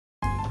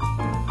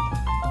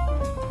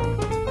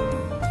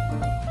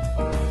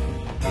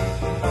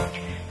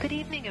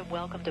evening and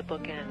welcome to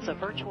Bookends, a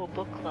virtual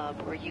book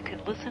club where you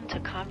can listen to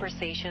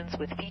conversations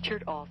with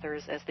featured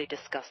authors as they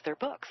discuss their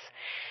books.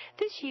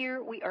 This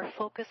year we are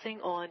focusing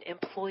on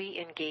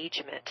employee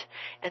engagement,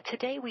 and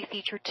today we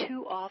feature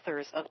two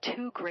authors of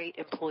two great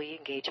employee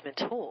engagement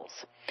tools.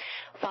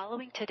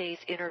 Following today's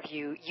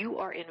interview, you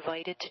are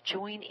invited to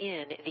join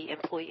in the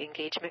employee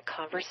engagement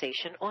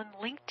conversation on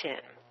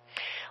LinkedIn.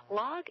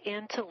 Log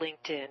into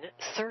LinkedIn,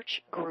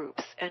 search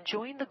groups, and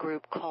join the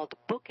group called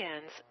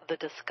Bookends the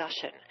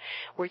Discussion,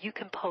 where you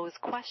can pose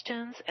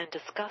questions and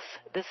discuss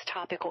this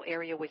topical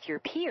area with your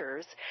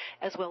peers,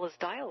 as well as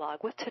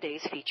dialogue with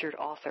today's featured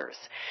authors.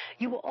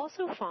 You will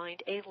also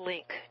find a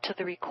link to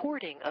the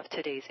recording of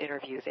today's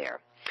interview there.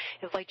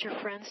 Invite your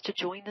friends to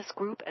join this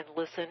group and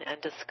listen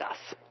and discuss.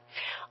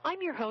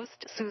 I'm your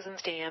host, Susan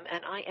Stamm,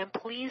 and I am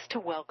pleased to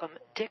welcome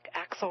Dick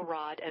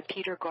Axelrod and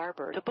Peter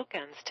Garber to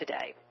Bookends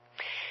today.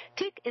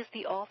 Dick is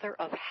the author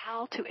of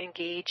How to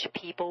Engage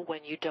People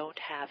When You Don't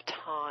Have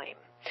Time.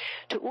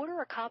 To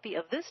order a copy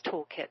of this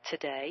toolkit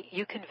today,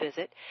 you can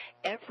visit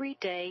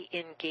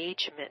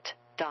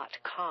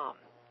everydayengagement.com.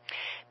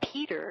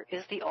 Peter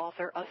is the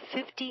author of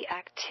 50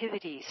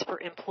 Activities for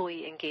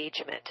Employee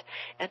Engagement,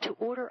 and to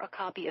order a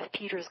copy of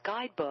Peter's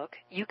guidebook,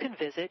 you can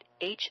visit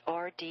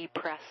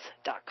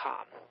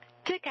hrdpress.com.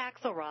 Dick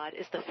Axelrod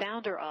is the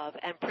founder of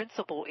and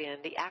principal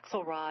in the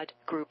Axelrod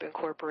Group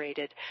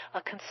Incorporated,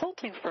 a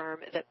consulting firm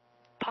that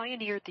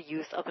pioneered the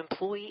use of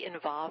employee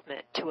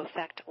involvement to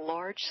effect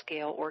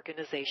large-scale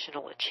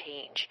organizational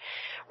change.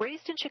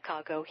 Raised in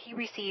Chicago, he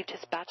received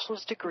his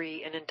bachelor's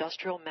degree in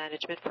industrial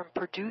management from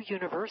Purdue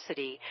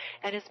University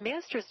and his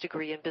master's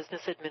degree in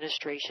business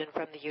administration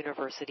from the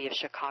University of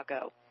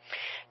Chicago.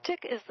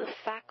 Dick is the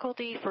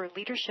faculty for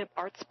Leadership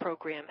Arts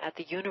program at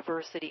the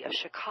University of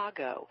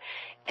Chicago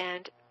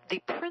and the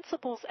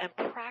Principles and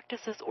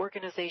Practices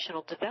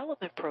Organizational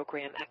Development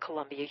Program at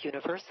Columbia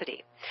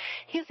University.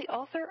 He is the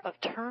author of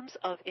Terms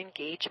of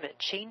Engagement,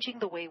 Changing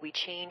the Way We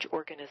Change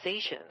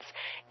Organizations,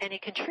 and a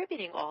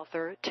contributing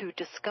author to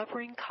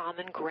Discovering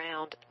Common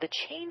Ground, the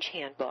Change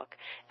Handbook,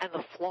 and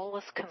the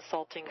Flawless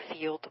Consulting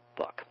Field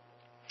Book.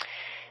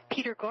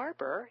 Peter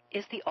Garber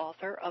is the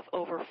author of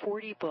over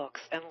 40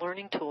 books and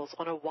learning tools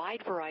on a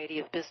wide variety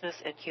of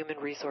business and human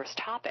resource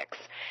topics.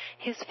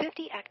 His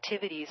 50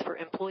 Activities for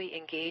Employee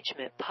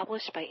Engagement,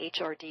 published by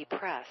HRD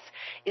Press,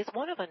 is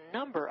one of a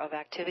number of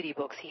activity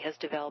books he has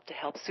developed to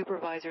help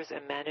supervisors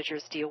and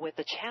managers deal with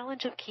the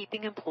challenge of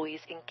keeping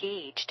employees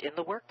engaged in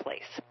the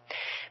workplace.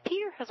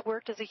 Peter has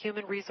worked as a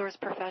human resource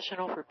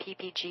professional for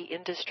PPG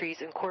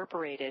Industries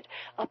Incorporated,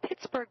 a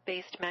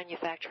Pittsburgh-based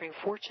manufacturing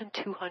Fortune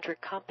 200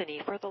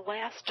 company, for the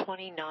last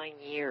 29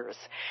 years.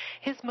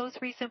 His most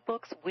recent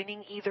books,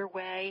 Winning Either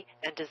Way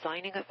and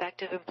Designing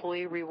Effective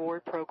Employee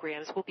Reward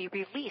Programs, will be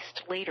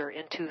released later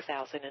in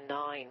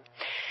 2009.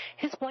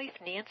 His wife,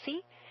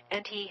 Nancy,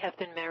 and he have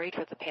been married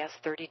for the past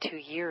 32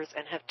 years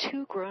and have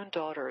two grown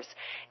daughters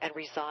and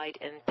reside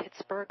in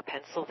Pittsburgh,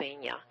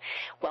 Pennsylvania.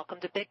 Welcome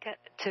to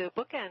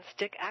Bookends,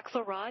 Dick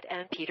Axelrod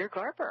and Peter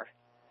Garber.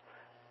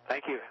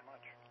 Thank you.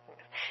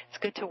 It's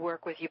good to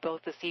work with you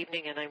both this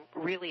evening, and I'm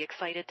really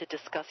excited to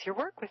discuss your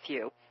work with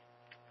you.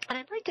 And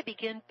I'd like to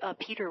begin,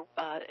 Peter,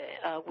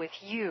 with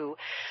you.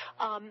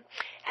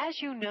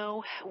 As you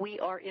know, we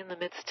are in the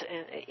midst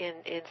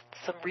in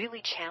some really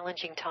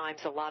challenging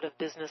times. A lot of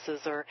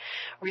businesses are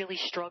really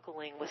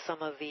struggling with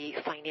some of the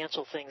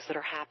financial things that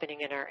are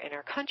happening in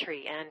our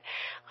country. And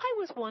I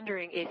was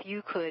wondering if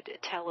you could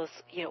tell us,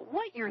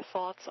 what your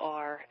thoughts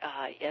are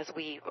as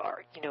we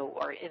are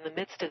in the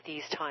midst of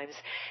these times.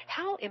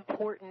 How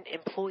important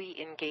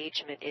employee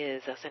engagement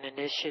is as an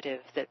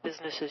initiative that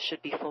businesses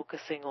should be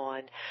focusing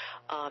on.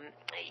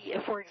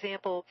 For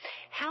example,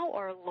 how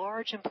are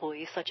large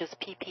employees such as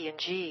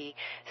PP&G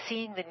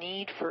seeing the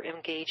need for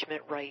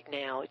engagement right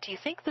now? Do you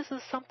think this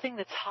is something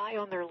that's high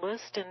on their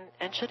list,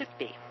 and should it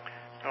be?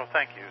 Well,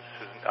 thank you,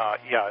 Susan.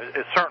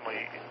 It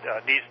certainly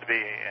needs to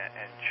be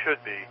and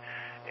should be.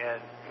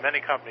 And many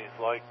companies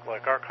like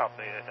our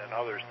company and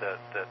others that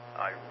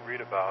I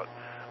read about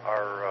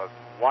are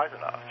wise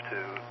enough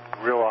to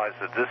realize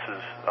that this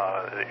is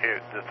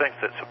the things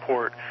that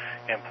support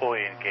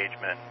employee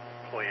engagement,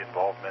 employee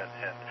involvement,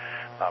 and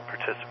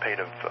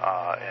participative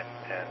and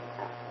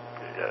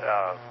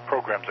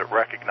programs that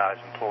recognize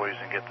employees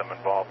and get them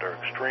involved are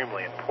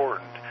extremely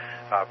important,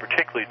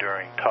 particularly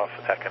during tough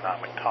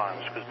economic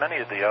times, because many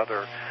of the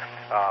other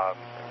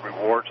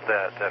rewards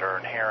that are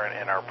inherent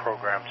in our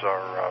programs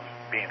are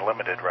being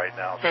limited right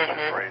now, such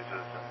as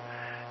raises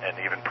and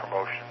even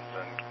promotions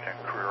and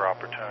career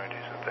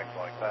opportunities and things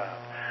like that.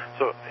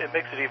 So it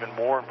makes it even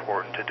more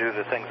important to do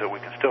the things that we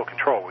can still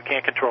control. We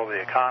can't control the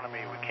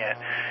economy. We can't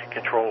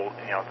control,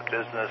 the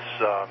business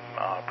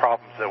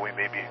problems that we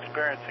may be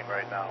experiencing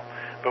right now.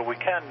 But we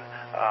can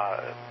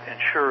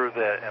ensure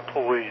that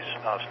employees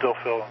still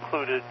feel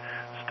included,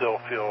 still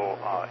feel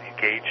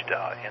engaged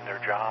in their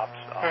jobs,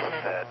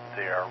 that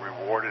they are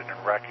rewarded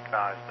and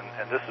recognized.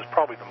 And this is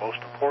probably the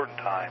most important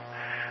time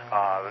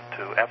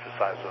to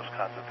emphasize those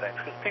kinds of things,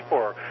 because people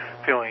are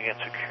feeling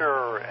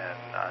insecure and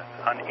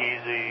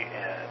uneasy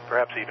and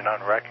perhaps even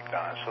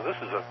unrecognized. So this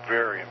is a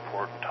very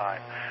important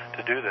time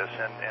to do this.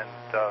 And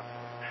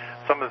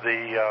some of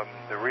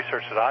the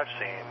research that I've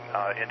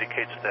seen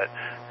indicates that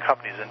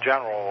companies in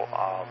general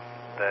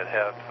that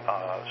have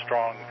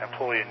strong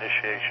employee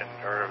initiation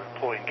or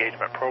employee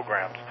engagement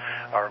programs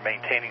are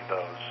maintaining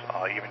those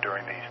even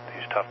during these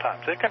tough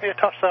times. It can be a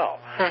tough sell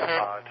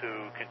to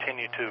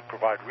continue to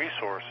provide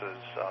resources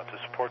to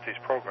support these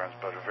programs,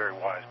 but a very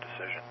wise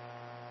decision.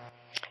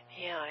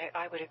 Yeah,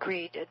 I would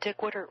agree.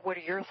 Dick, what are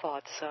your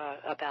thoughts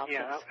about this?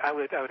 Yeah, I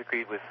would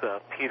agree with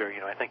Peter.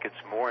 I think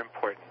it's more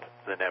important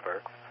than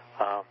ever,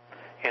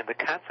 and the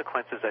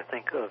consequences, I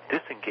think, of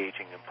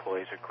disengaging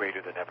employees are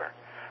greater than ever.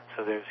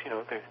 So there's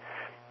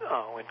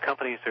when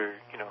companies are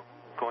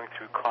going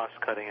through cost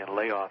cutting and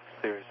layoffs,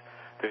 there's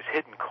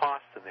hidden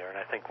costs in there, and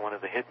I think one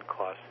of the hidden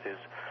costs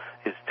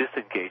is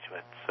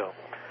disengagement. So,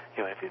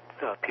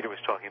 Peter was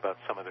talking about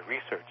some of the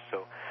research.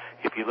 So,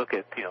 if you look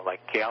at like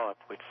Gallup,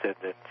 which said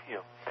that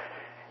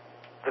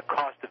the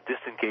cost of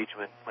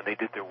disengagement when they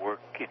did their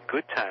work in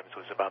good times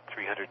was about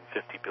 $350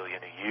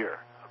 billion a year.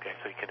 Okay,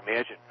 so you can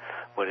imagine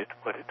what it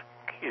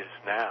is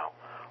now.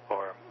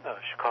 Or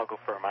Chicago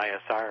firm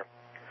ISR,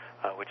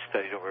 which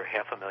studied over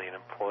 500,000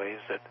 employees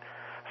at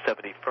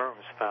 70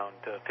 firms, found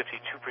 52%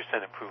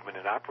 improvement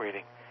in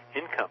operating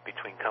income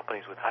between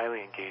companies with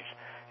highly engaged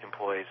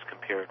employees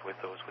compared with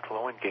those with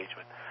low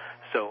engagement.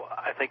 So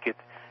I think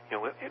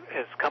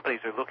as companies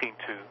are looking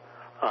to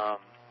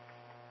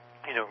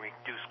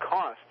reduce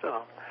cost,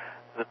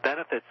 the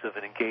benefits of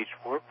an engaged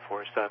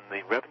workforce on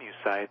the revenue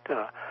side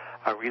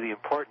are really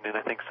important, and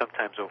I think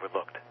sometimes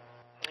overlooked.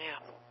 Yeah.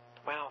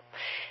 Wow.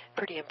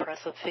 Pretty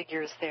impressive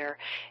figures there.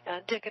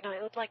 Dick, and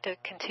I would like to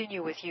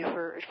continue with you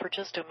for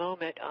just a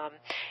moment.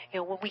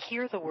 When we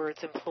hear the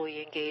words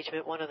employee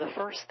engagement, one of the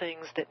first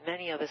things that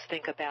many of us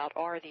think about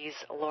are these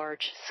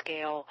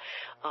large-scale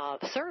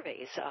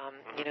surveys,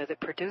 that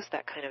produce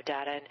that kind of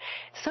data. And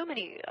so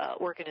many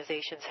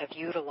organizations have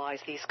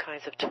utilized these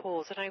kinds of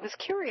tools. And I was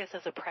curious,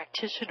 as a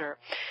practitioner,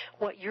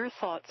 what your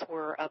thoughts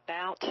were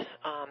about,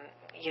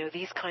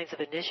 these kinds of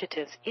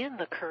initiatives in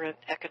the current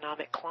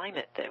economic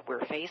climate that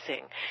we're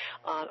facing.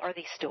 Are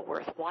they still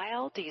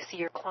worthwhile? Do you see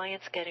your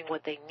clients getting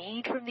what they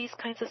need from these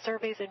kinds of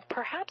surveys? And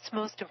perhaps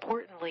most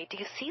importantly, do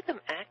you see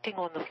them acting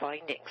on the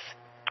findings?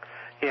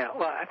 Yeah,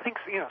 well, I think,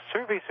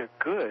 surveys are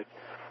good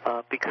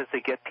because they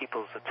get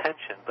people's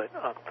attention. But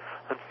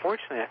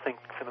unfortunately, I think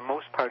for the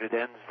most part it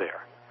ends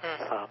there.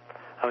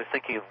 I was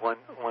thinking of one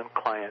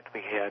client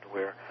we had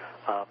where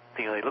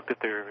they looked at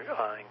their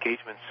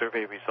engagement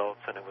survey results,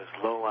 and it was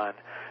low on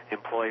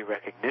employee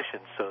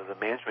recognition. So the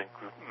management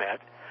group met,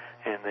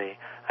 and they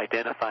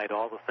identified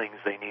all the things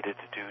they needed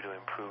to do to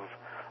improve,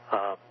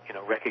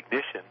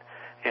 recognition.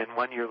 And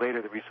 1 year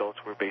later, the results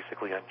were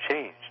basically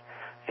unchanged.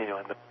 And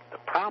the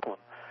problem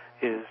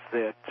is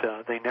that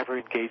they never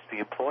engaged the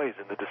employees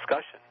in the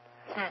discussion.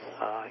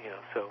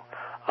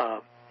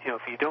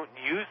 If you don't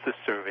use the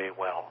survey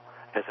well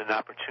as an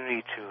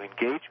opportunity to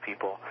engage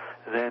people,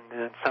 then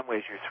in some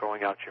ways you're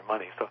throwing out your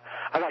money. So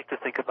I like to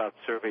think about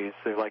surveys,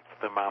 they're like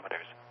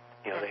thermometers.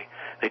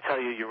 They tell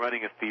you you're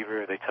running a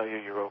fever, they tell you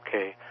you're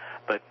okay,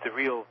 but the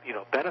real,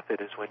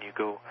 benefit is when you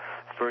go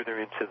further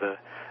into the,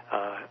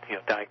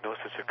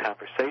 diagnosis or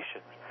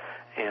conversation,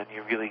 and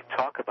you really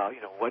talk about,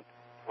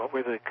 what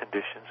were the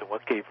conditions and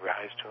what gave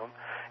rise to them,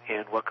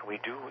 and what can we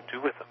do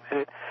with them.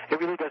 And it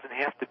really doesn't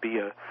have to be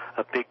a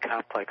big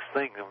complex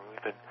thing. I mean,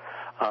 we've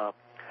been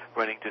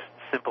running just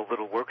simple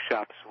little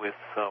workshops with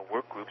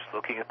work groups,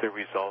 looking at their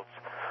results,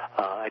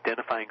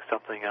 identifying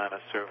something on a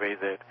survey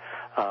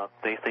that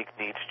they think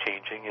needs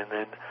changing, and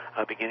then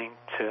beginning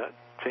to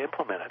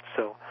implement it.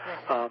 So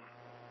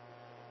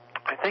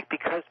I think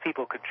because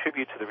people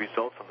contribute to the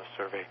results on the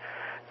survey,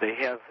 they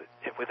have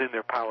it within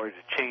their power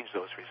to change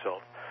those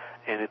results.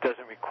 And it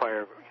doesn't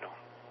require,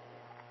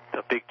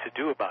 a big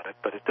to-do about it,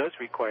 but it does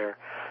require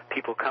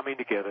people coming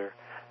together,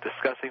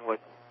 discussing what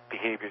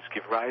behaviors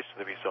give rise to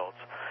the results,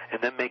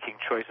 and then making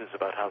choices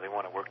about how they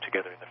want to work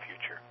together in the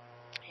future.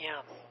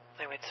 Yeah,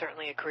 I would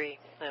certainly agree.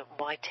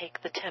 Why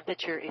take the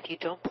temperature if you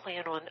don't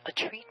plan on a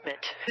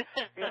treatment?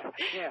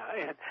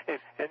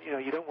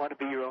 And you don't want to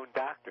be your own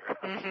doctor.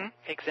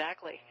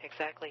 Exactly.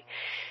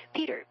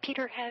 Peter,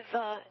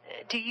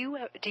 do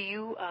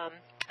you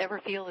ever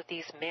feel that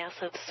these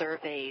massive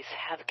surveys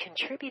have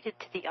contributed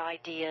to the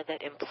idea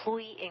that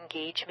employee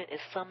engagement is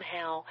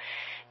somehow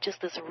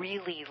just this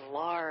really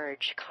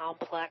large,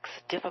 complex,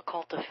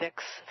 difficult to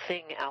fix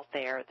thing out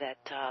there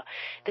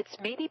that's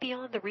maybe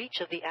beyond the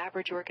reach of the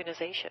average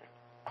organization?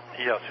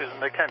 Yeah, Susan,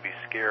 they can be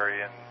scary,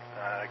 and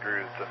I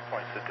agree with the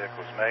points that Dick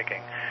was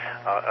making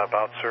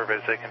about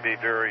surveys. They can be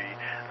very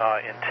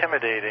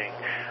intimidating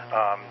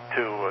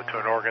to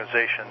an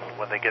organization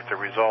when they get the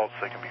results.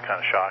 They can be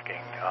kind of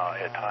shocking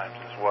at times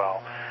as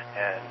well.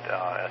 And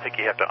I think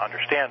you have to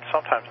understand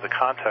sometimes the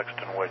context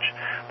in which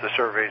the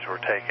surveys were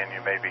taken.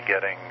 You may be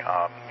getting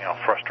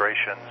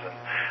frustrations and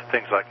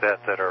things like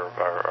that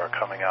are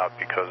coming out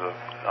because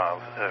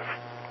of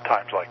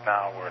times like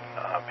now when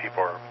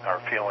people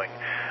are feeling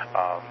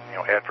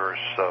adverse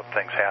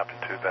things happen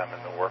to them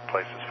in the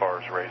workplace as far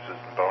as raises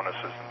and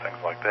bonuses and things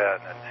like that,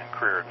 and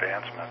career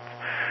advancements.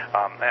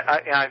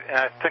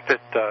 I think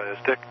that, as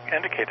Dick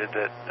indicated,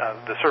 that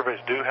the surveys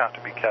do have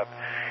to be kept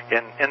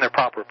in their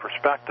proper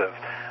perspective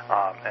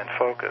and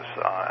focus.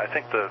 I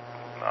think that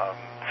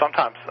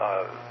sometimes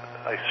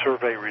a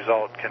survey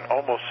result can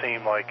almost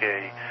seem like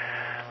a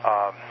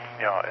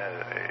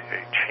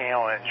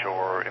challenge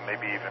or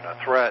maybe even a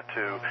threat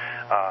to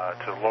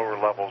lower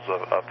levels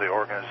of the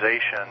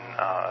organization,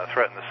 a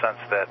threat in the sense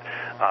that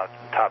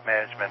top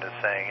management is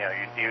saying,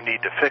 you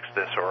need to fix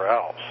this or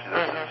else.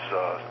 This is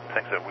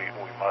things that we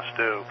must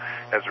do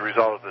as a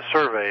result of the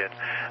survey, and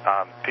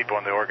people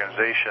in the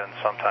organization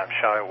sometimes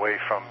shy away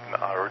from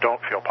or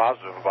don't feel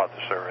positive about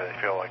the survey.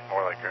 They feel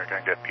more like they're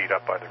going to get beat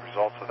up by the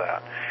results of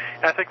that.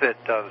 And I think that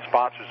the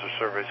sponsors of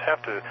surveys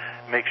have to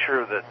make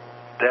sure that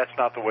that's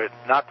not the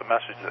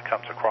message that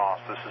comes across.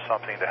 This is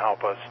something to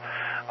help us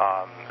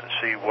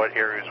see what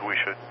areas we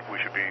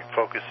should be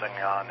focusing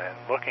on and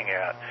looking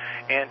at,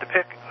 and to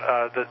pick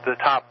the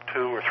top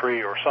 2 or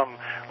 3 or some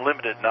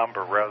limited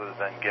number rather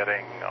than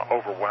getting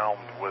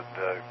overwhelmed with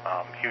the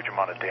huge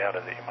amount of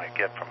data that you might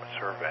get from a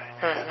survey.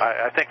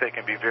 I think they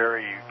can be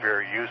very,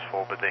 very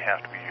useful, but they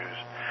have to be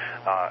used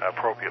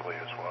appropriately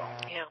as well.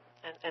 Yeah.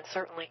 And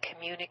certainly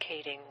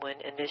communicating when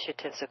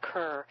initiatives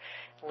occur,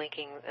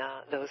 linking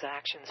those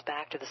actions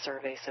back to the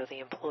survey so the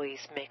employees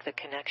make the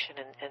connection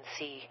and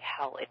see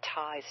how it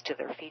ties to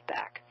their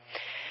feedback.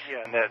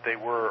 Yeah, and that they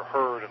were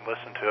heard and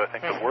listened to. I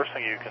think the worst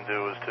thing you can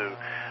do is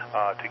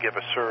to give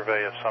a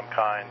survey of some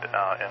kind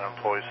and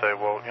employees say,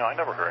 well, I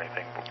never heard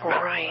anything before.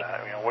 Right.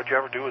 What'd you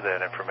ever do with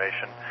that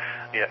information?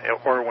 Yeah,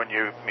 or when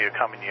you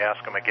come and you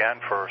ask them again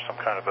for some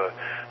kind of a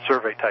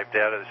survey type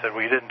data, they said,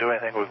 well, you didn't do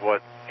anything with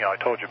what I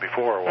told you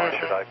before. Why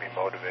should I be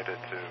motivated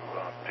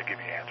to give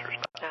you answers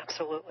now?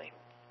 Absolutely.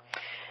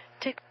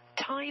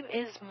 Time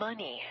is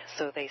money,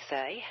 so they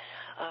say.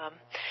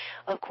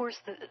 Of course,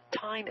 the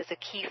time is a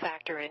key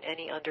factor in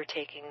any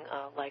undertaking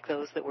like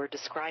those that we're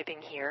describing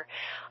here.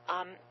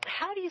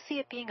 How do you see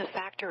it being a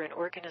factor in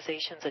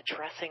organizations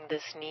addressing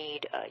this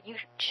need? You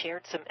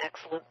shared some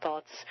excellent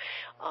thoughts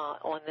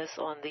on this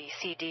on the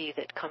CD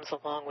that comes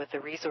along with the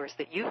resource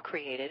that you've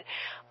created.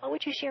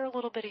 Would you share a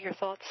little bit of your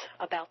thoughts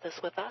about this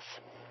with us?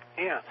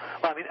 Yeah.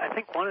 Well, I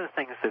think one of the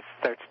things that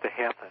starts to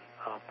happen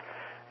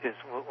is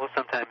we'll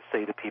sometimes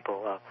say to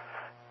people,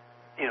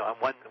 on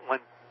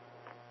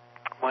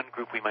one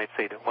group we might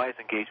say, why is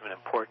engagement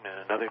important?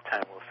 And another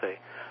time we'll say,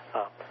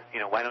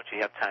 why don't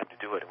you have time to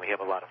do it? And we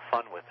have a lot of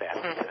fun with that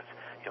because,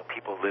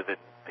 people live in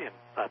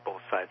on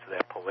both sides of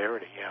that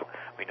polarity.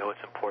 We know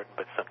it's important,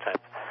 but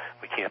sometimes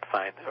we can't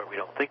find or we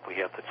don't think we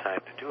have the time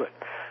to do it.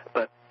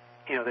 But,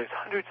 there's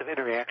hundreds of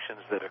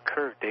interactions that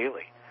occur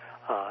daily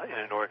in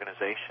an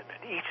organization,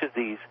 and each of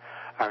these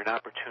are an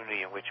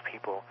opportunity in which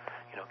people,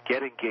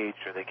 get engaged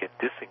or they get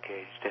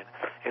disengaged. And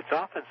it's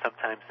often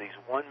sometimes these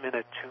 1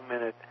 minute, 2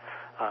 minute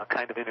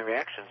kind of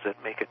interactions that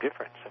make a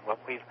difference. And what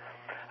we've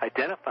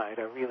identified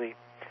are really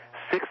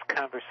 6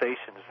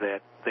 conversations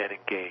that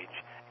engage,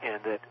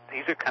 and that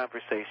these are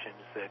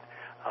conversations that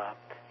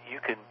you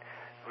can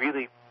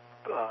really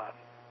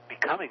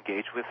become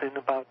engaged within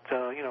about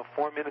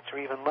 4 minutes or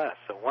even less.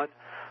 So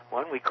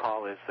one we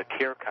call is the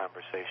care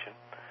conversation,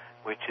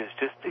 which is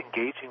just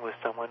engaging with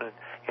someone and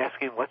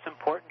asking what's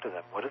important to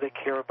them. What do they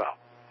care about?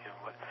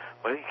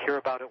 What do they care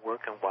about at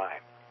work and why?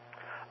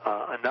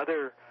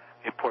 Another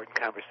important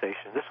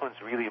conversation, this one's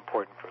really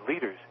important for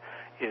leaders,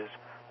 is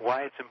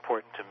why it's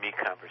important to me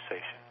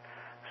conversation.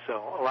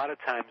 So a lot of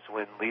times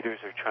when leaders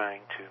are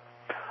trying to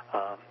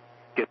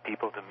get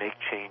people to make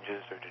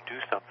changes or to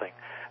do something,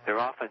 they're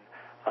often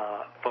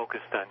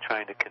focused on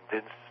trying to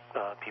convince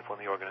people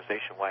in the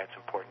organization why it's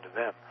important to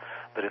them.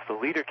 But if the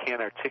leader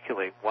can't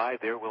articulate why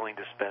they're willing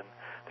to spend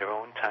their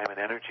own time and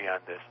energy on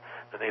this,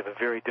 then they have a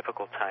very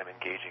difficult time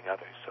engaging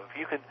others. So if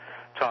you can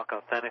talk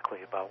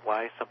authentically about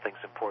why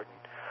something's important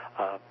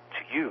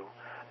to you,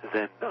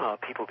 then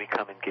people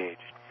become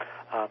engaged.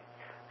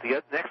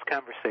 The next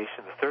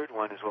conversation, the third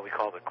one, is what we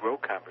call the grow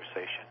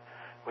conversation,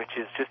 which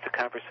is just a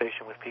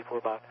conversation with people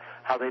about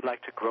how they'd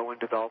like to grow and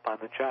develop on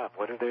the job.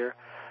 What are their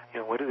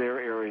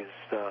areas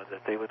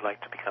that they would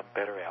like to become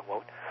better at?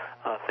 What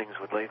things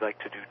would they like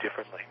to do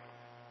differently?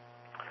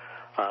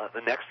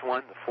 The next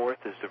one, the fourth,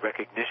 is the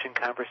recognition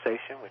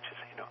conversation, which is,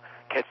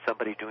 catch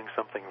somebody doing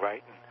something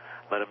right and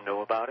let them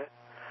know about it.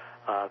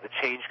 The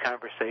change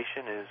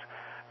conversation is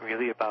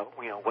really about,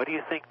 what do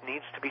you think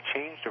needs to be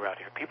changed around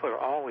here? People are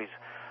always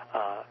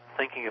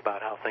thinking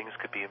about how things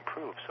could be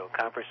improved. So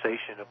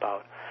conversation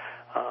about,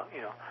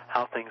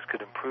 how things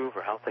could improve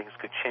or how things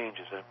could change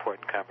is an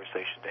important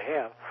conversation to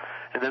have.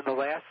 And then the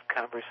last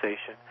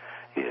conversation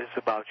is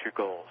about your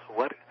goals.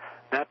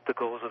 Not the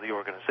goals of the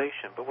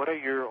organization, but what are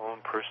your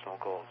own personal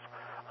goals?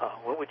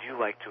 What would you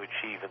like to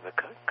achieve in the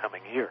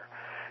coming year?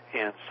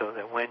 And so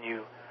that when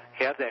you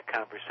have that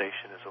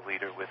conversation as a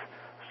leader with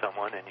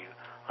someone and you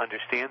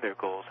understand their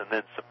goals and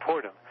then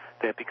support them,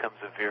 that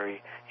becomes a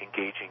very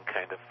engaging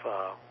kind of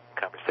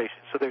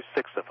conversations. So there's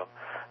 6 of them: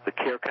 the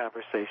care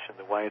conversation,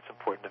 the why it's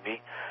important to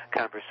me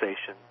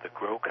conversation, the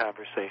grow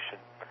conversation,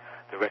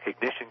 the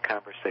recognition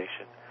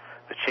conversation,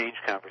 the change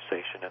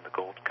conversation, and the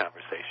gold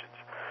conversations.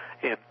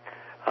 And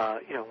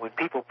when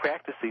people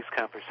practice these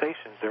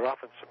conversations, they're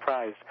often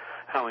surprised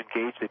how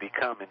engaged they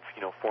become in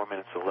 4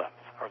 minutes or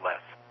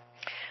less.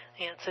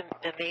 Yeah, it's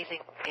amazing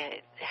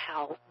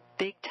how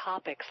big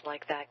topics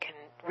like that can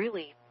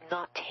really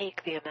not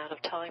take the amount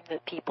of time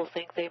that people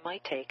think they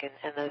might take,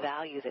 and the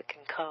value that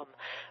can come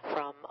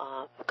from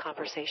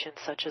conversations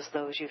such as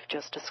those you've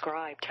just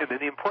described. And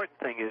the important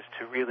thing is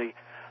to really,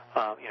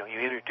 you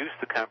introduce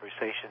the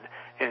conversation,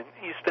 and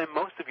you spend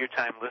most of your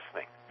time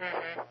listening.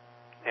 Mm-hmm.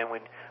 And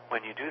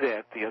when you do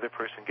that, the other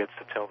person gets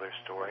to tell their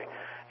story,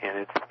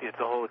 and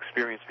the whole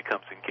experience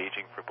becomes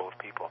engaging for both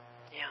people.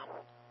 Yeah.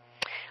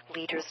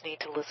 Leaders need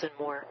to listen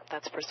more,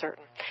 that's for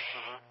certain.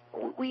 Mm-hmm.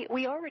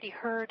 We already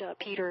heard,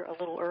 Peter, a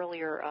little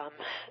earlier,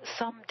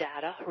 some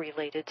data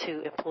related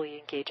to employee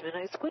engagement.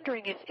 I was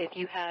wondering if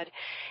you had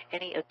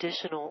any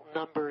additional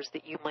numbers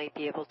that you might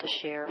be able to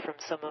share from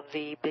some of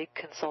the big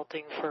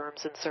consulting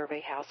firms and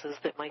survey houses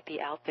that might be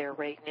out there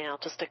right now,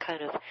 just to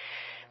kind of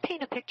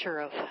paint a picture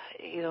of,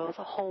 the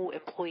whole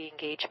employee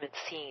engagement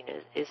scene.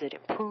 Is it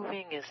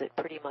improving? Is it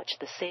pretty much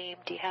the same?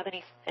 Do you have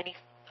any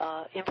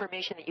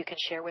information that you can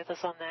share with us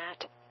on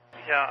that?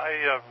 Yeah,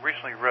 I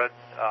recently read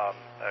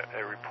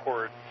a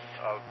report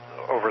of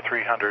over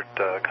 300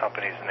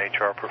 companies and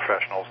HR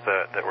professionals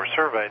that were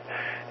surveyed,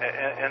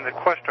 and the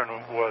question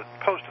was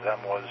posed to them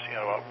was,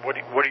 what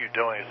are you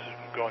doing? This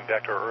is going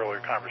back to our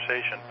earlier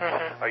conversation.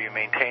 Mm-hmm. Are you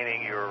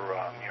maintaining your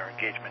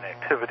engagement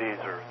activities,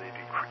 or are they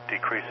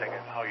decreasing,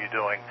 and how are you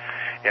doing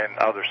in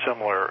other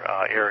similar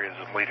areas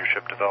of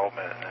leadership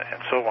development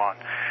and so on?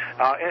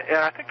 And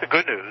I think the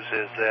good news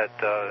is that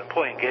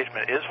employee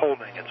engagement is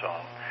holding its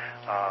own.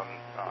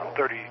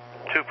 32%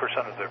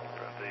 of the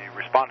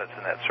respondents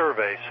in that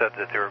survey said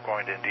that they were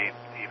going to indeed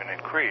even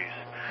increase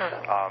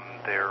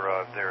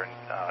their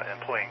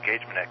employee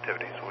engagement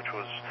activities, which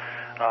was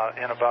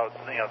in about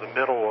the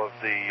middle of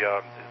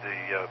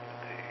the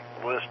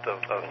list of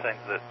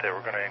things that they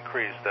were going to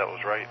increase. That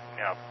was right,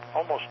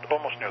 almost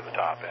near the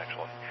top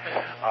actually.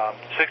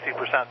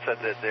 60% said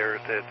that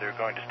they're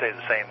going to stay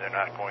the same. They're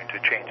not going to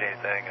change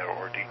anything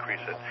or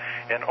decrease it,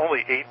 and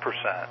only 8%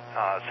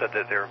 said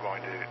that they're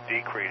going to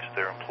decrease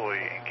their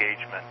employee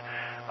engagement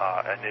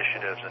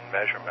initiatives and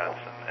measurements,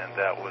 and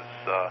that was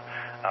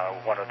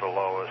one of the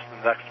lowest,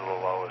 next to the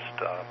lowest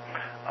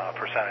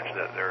percentage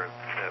that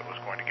was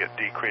going to get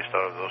decreased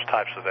out of those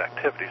types of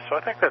activities. So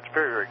I think that's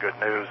very, very good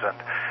news,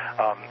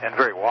 and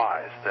very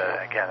wise.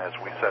 That, again, as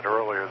we said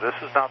earlier, this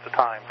is not the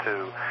time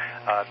to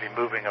be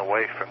moving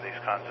away from these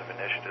kinds of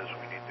initiatives.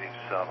 We need these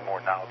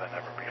more now than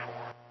ever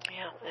before.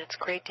 Yeah, it's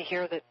great to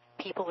hear that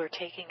people are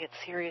taking it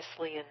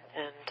seriously and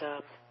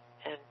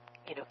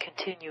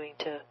continuing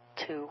to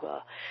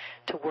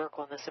work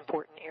on this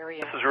important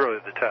area. This is really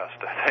the test,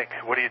 I think.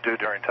 What do you do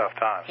during tough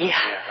times? Yeah.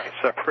 It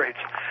separates,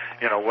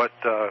 what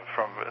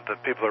from the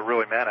people that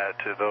really meant it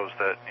to those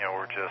that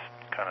were just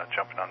kind of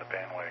jumping on the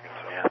bandwagon.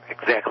 So. Yeah,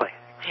 exactly.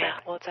 Yeah,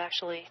 well, it's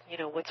actually,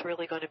 what's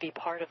really going to be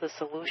part of the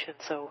solution,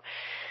 so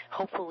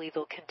hopefully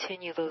they'll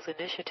continue those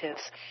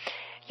initiatives.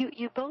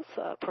 You both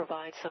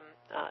provide some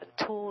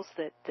tools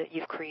that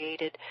you've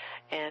created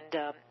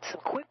and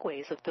some quick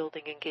ways of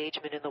building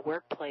engagement in the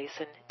workplace.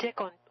 And Dick,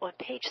 on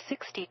page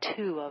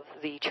 62 of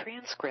the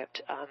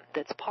transcript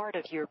that's part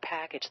of your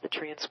package, the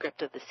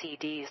transcript of the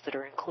CDs that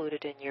are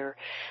included in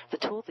the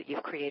tool that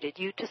you've created,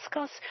 you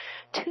discuss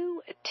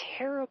 2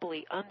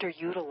 terribly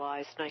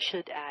underutilized, and I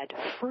should add,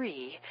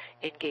 free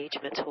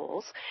engagement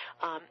tools.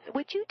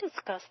 Would you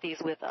discuss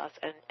these with us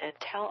and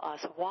tell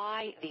us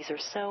why these are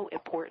so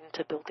important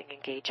to building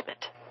engagement?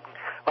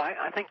 Well,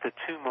 I think the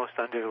 2 most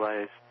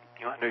underutilized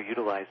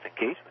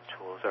engagement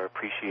tools are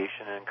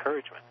appreciation and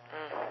encouragement.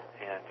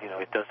 Mm-hmm. And,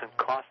 it doesn't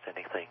cost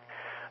anything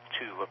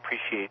to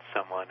appreciate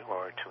someone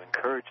or to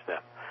encourage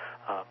them.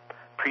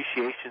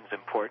 Appreciation is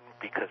important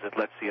because it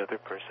lets the other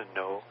person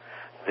know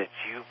that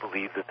you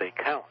believe that they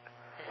count.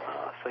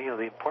 So,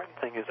 the important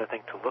thing is, I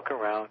think, to look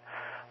around,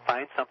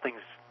 find something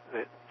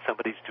that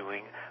somebody's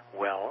doing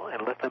well,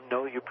 and let them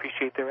know you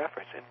appreciate their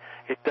efforts. And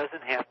it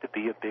doesn't have to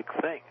be a big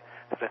thing.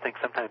 Because I think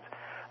sometimes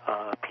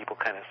people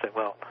kind of say,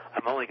 well,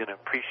 I'm only going to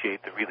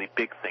appreciate the really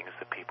big things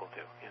that people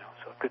do.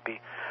 So it could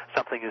be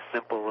something as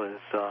simple as,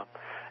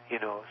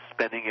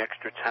 spending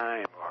extra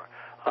time or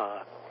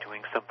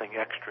doing something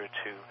extra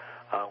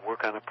to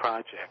work on a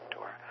project.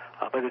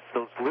 But it's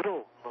those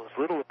little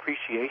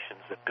appreciations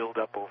that build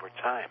up over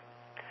time.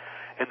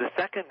 And the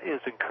second is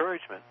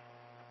encouragement,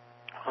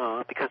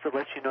 because it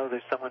lets you know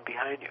there's someone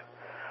behind you.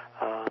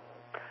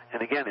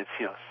 And again, it's,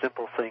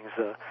 simple things.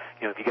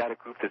 If you got a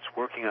group that's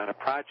working on a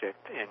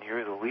project and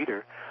you're the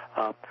leader,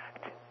 and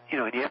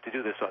you have to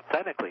do this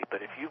authentically,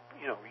 but if you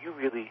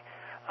really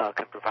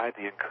can provide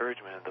the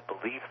encouragement and the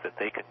belief that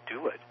they can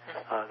do it,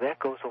 that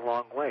goes a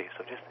long way.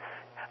 So just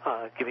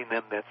giving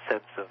them that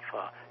sense of,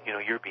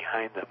 you're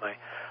behind them.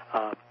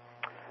 I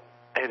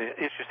had an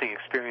interesting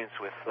experience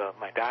with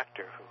my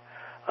doctor who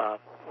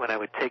when I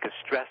would take a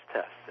stress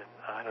test, and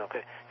I don't know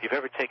if you've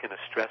ever taken a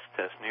stress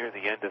test, near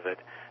the end of it,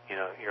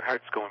 your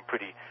heart's going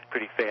pretty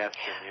fast,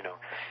 and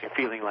you're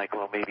feeling like,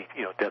 well, maybe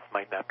death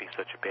might not be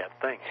such a bad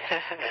thing.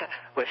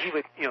 But he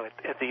would,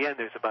 at the end,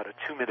 there's about a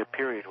 2-minute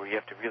period where you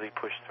have to really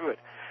push through it.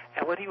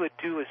 And what he would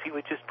do is he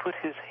would just put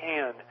his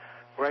hand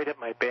right at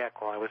my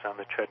back while I was on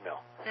the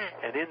treadmill,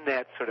 and in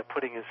that sort of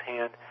putting his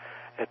hand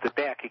at the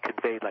back, he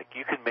conveyed, like,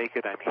 you can make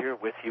it, I'm here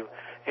with you.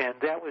 And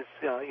that was,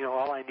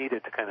 all I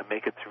needed to kind of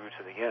make it through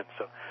to the end.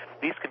 So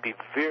these can be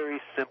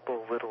very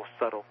simple, little,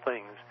 subtle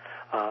things.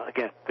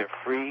 Again, they're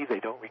free. They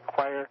don't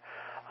require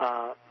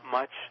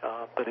much,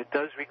 but it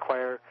does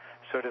require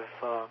sort of,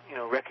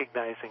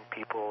 recognizing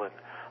people and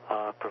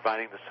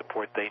providing the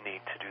support they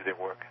need to do their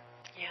work.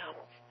 Yeah,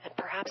 and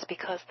perhaps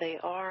because they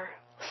are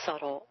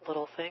subtle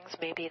little things,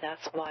 maybe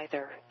that's why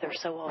they're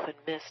so often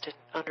missed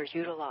and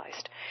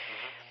underutilized.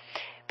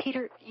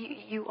 Peter,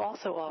 you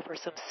also offer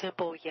some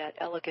simple yet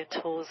elegant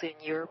tools in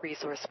your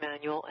resource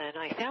manual, and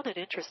I found it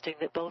interesting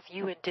that both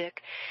you and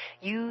Dick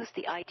use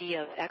the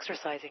idea of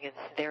exercising, and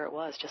there it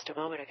was just a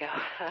moment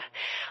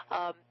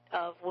ago,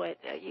 of what,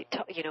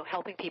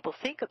 helping people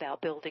think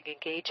about building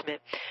engagement.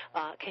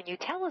 Can you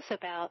tell us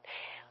about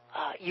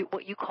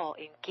what you call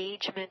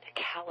engagement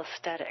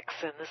calisthenics,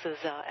 and this is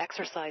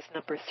exercise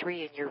number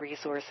 3 in your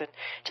resource, and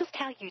just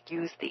how you'd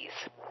use these?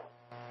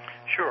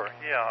 Sure,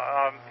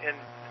 yeah.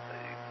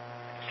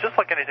 Just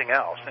like anything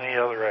else, any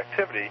other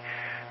activity,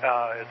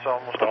 it's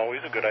almost always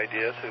a good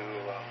idea to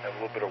have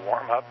a little bit of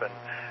warm-up and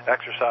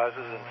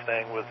exercises, and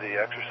staying with the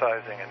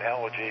exercising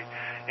analogy,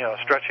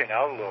 stretching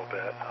out a little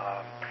bit.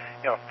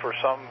 For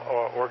some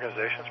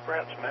organizations,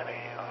 perhaps many,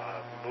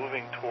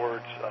 moving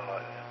towards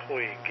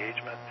employee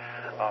engagement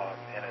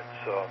in its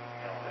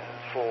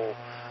full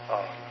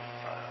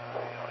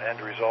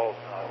end result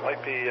might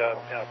be a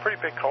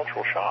pretty big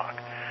cultural shock,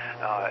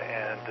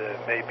 and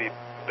it may be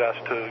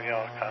best to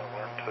kind of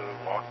learn to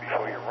walk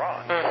before you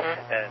run,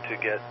 and to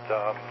get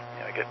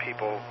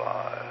people,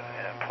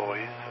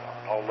 employees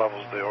on all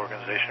levels of the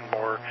organization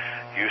more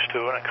used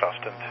to and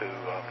accustomed to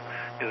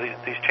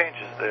these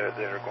changes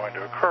that are going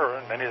to occur.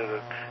 And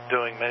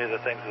doing many of the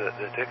things that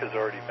Dick has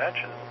already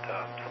mentioned,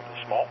 some of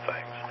the small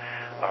things,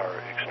 are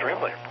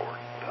extremely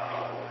important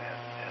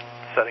in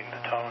setting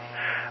the tone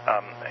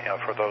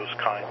for those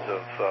kinds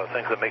of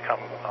things that may come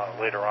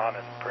later on,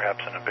 and perhaps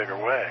in a bigger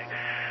way.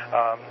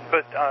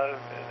 But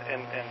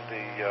in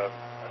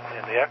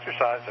the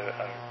exercise,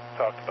 I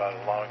talked about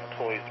allowing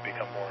employees to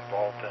become more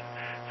involved in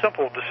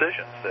simple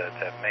decisions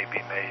that may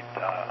be made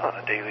on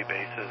a daily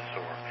basis,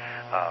 or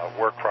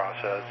work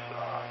process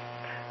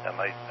that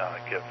might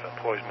give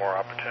employees more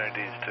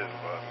opportunities to,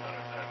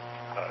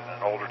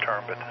 an older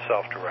term, but to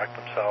self-direct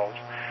themselves,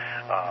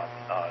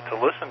 to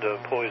listen to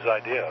employees'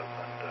 ideas.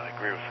 And I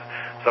agree with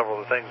several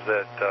of the things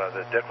that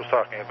Dick was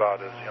talking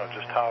about, is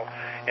just how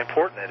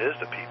important it is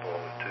to people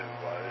to.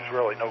 There's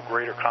really no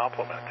greater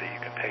compliment that you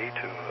can pay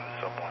to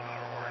someone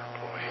or an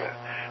employee that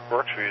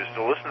works for you, is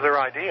to listen to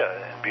their idea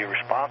and be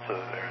responsive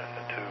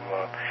to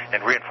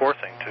and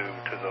reinforcing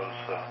to those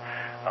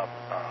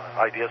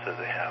ideas that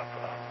they have.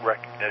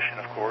 Recognition,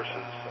 of course,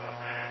 is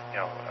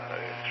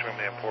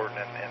extremely important,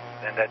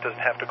 and that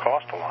doesn't have to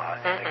cost a lot.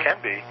 It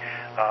can be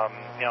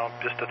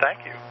just a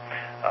thank you.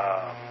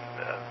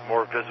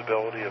 More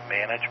visibility of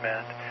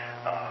management,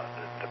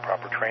 the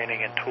proper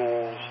training and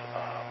tools,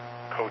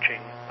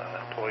 coaching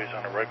employees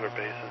on a regular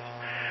basis.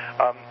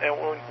 And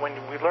when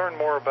we learn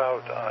more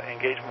about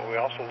engagement, we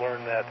also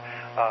learn that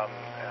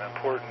an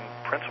important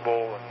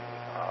principle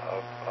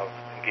of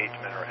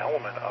engagement, or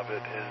element of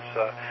it,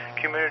 is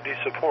community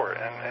support.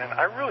 And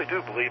I really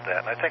do believe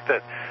that. And I think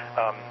that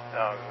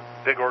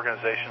big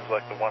organizations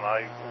like the one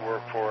I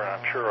work for, and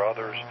I'm sure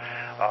others,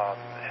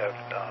 have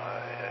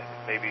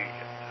maybe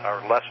are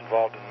less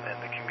involved in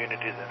the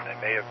community than they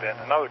may have been.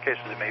 In other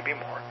cases, it may be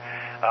more.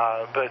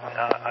 But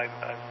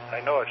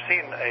I know I've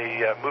seen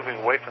a moving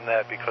away from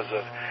that because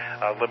of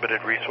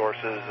limited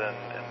resources and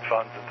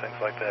funds and things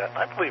like that.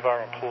 I believe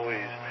our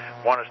employees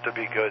want us to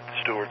be good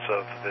stewards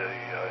of the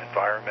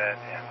environment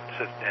and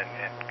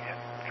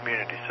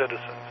community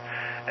citizens,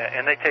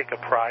 and they take a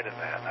pride in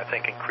that. And I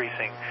think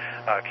increasing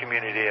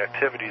community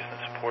activities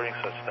and supporting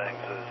such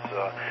things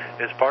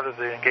is part of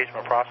the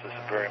engagement process,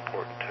 and very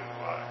important to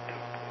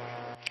employees.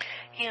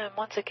 Yeah, and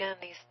once again,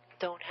 these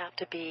don't have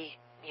to be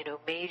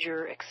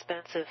major,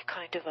 expensive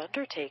kind of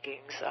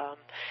undertakings.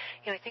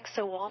 I think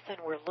so often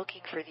we're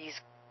looking for these,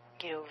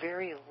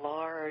 very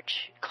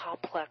large,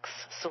 complex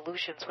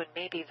solutions, when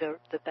maybe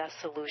the best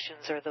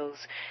solutions are those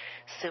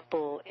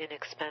simple,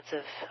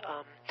 inexpensive,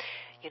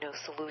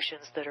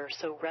 solutions that are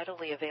so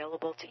readily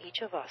available to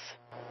each of us.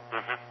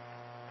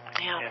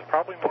 Yeah. And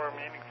probably more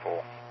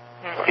meaningful.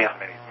 Yeah.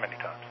 Many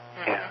times.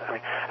 Yeah.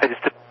 I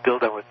just to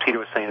build on what Peter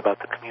was saying about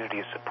the community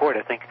of support,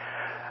 I think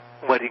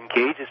what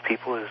engages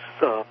people is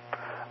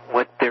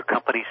what their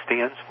company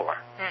stands for.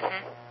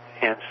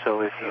 And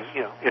so if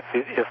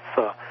if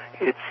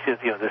it's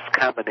this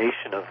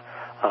combination of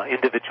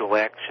individual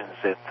actions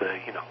at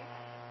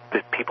the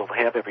that people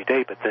have every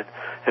day, but then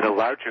at a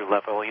larger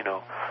level,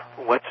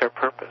 what's our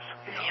purpose?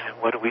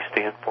 And what do we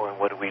stand for, and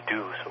what do we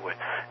do? So it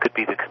could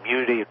be the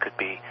community, it could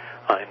be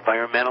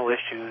environmental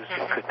issues,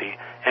 it could be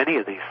any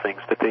of these things,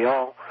 but they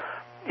all,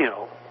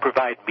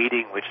 provide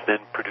meaning, which then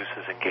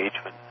produces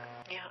engagement.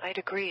 Yeah, I'd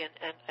agree, and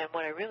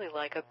what I really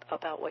like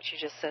about what you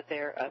just said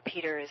there,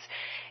 Peter, is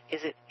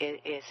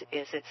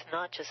it's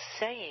not just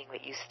saying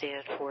that you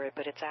stand for it,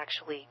 but it's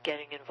actually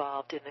getting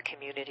involved in the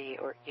community,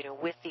 or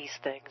with these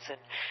things, and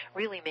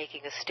really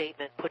making a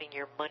statement, putting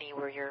your money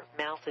where your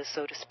mouth is,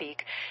 so to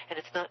speak. And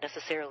it's not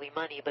necessarily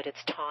money, but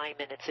it's time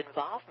and it's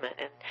involvement,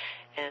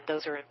 and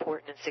those are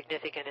important and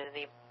significant,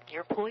 and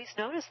your employees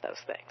notice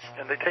those things.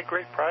 And they take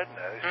great pride in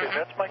that. They say,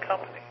 that's my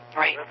company.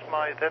 Right.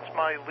 That's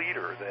my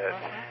leader that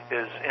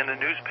is in the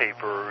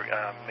newspaper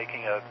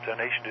making a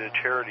donation to a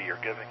charity or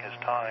giving his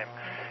time,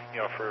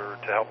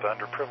 to help the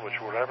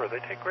underprivileged or whatever. They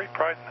take great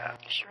pride in that.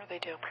 Sure they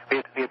do.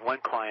 We had one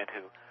client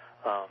who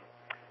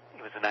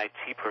he was an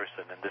IT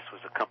person, and this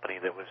was a company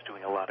that was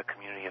doing a lot of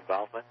community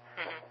involvement.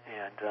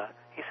 And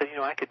he said,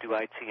 I could do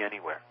IT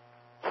anywhere,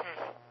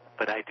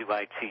 but I do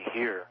IT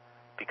here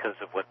because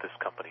of what this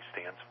company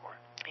stands for.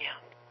 Yeah,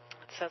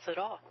 that says it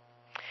all.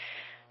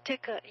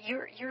 Dick,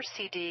 your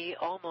CD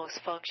almost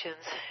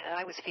functions,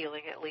 I was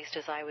feeling, at least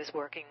as I was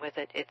working with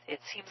it, it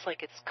seems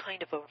like it's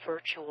kind of a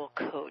virtual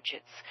coach.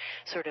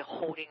 It's sort of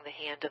holding the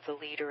hand of the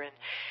leader and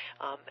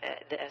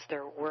as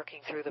they're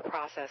working through the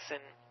process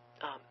and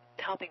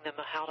helping them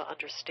how to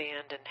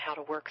understand and how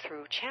to work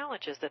through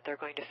challenges that they're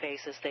going to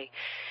face as they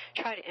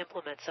try to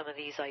implement some of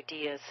these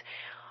ideas.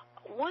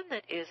 One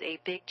that is a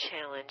big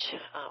challenge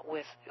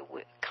with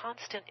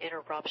constant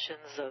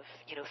interruptions of,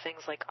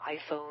 things like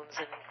iPhones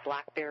and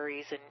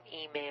Blackberries and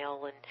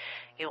email and,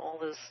 all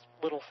those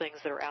little things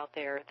that are out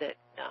there that,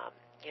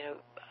 you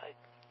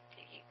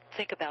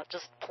think about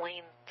just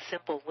plain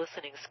simple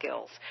listening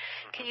skills.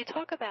 Can you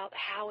talk about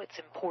how it's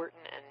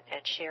important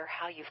and share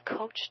how you've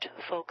coached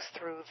folks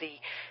through the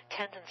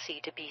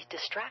tendency to be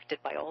distracted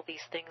by all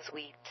these things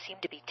we seem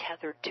to be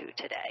tethered to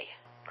today?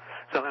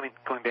 So,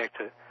 going back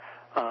to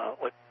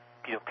what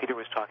Peter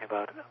was talking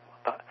about,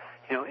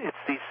 it's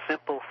these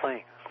simple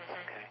things,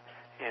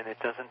 okay? And it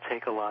doesn't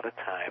take a lot of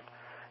time.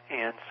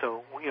 And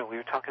so, we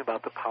were talking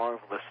about the power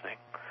of listening.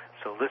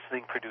 So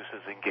listening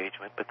produces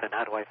engagement, but then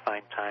how do I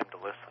find time to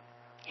listen?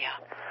 Yeah.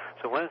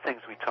 So one of the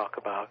things we talk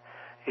about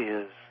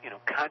is,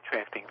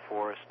 contracting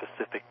for a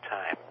specific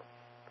time.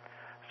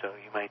 So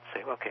you might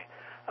say, okay,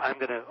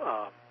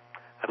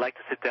 I'd like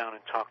to sit down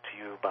and talk to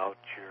you about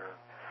your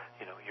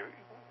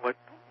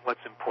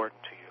what's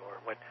important to you, or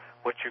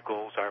what your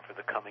goals are for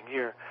the coming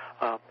year.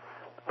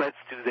 Let's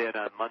do that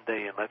on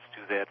Monday, and let's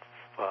do that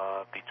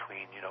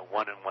between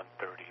 1 and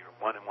 1:30 or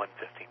 1 and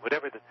 1:15,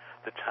 whatever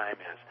the time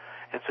is.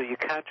 And so you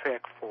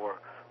contract for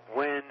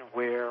when,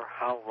 where,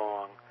 how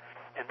long,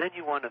 and then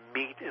you want to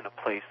meet in a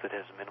place that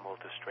has minimal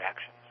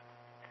distractions.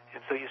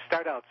 And so you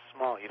start out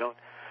small. You don't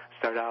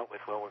start out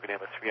with, we're going to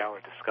have a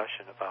 3-hour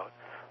discussion about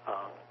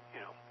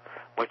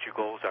what your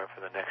goals are for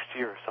the next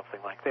year or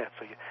something like that.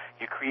 So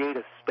you create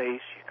a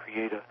space, you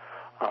create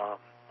a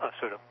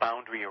sort of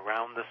boundary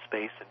around the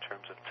space in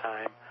terms of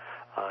time.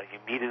 You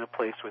meet in a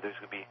place where there's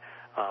going to be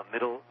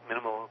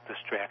minimal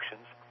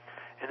distractions.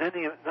 And then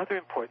another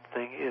important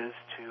thing is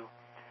to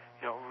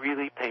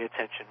really pay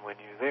attention when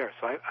you're there.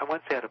 So I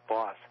once had a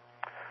boss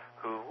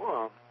who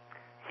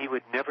he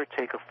would never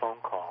take a phone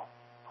call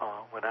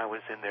when I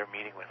was in there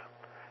meeting with him.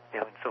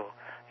 And so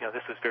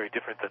this was very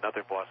different than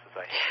other bosses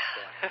I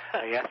had. So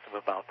I asked him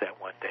about that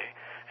one day,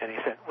 and he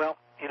said, well,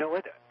 you know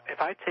what? If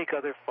I take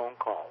other phone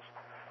calls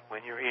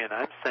when you're in,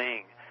 I'm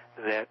saying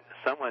that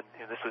someone,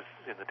 and this was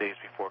in the days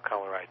before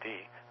caller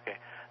ID,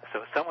 okay,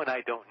 so someone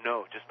I don't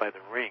know just by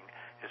the ring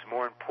is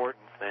more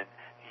important than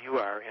you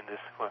are in this,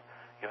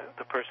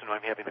 the person who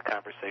I'm having the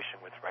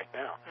conversation with right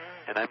now,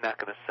 and I'm not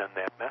going to send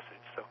that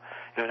message. So,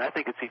 and I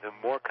think it's even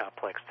more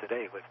complex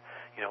today with,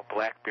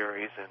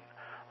 Blackberries and,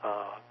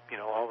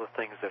 all the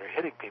things that are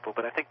hitting people,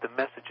 but I think the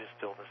message is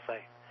still the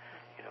same.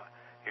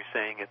 You're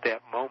saying at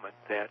that moment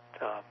that,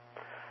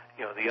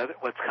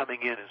 what's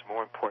coming in is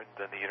more important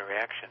than the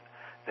interaction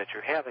that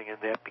you're having, and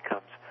that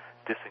becomes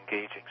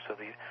disengaging. So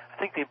I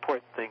think the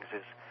important things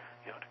is,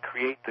 to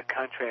create the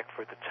contract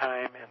for the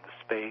time and the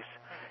space,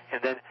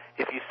 and then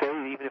even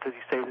if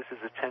you say this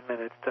is a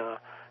 10-minute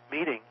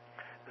meeting,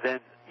 then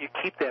you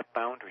keep that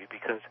boundary,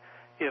 because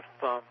if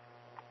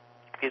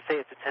you say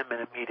it's a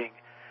 10-minute meeting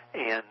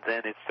and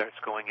then it starts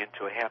going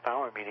into a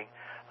half-hour meeting,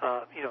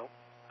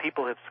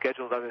 people have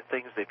scheduled other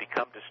things, they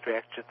become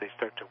distracted, they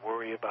start to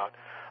worry about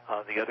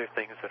the other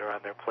things that are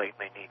on their plate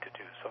and they need to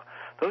do. So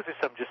those are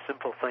some just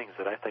simple things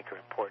that I think are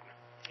important.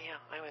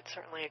 Yeah, I would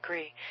certainly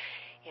agree.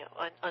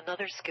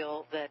 Another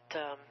skill that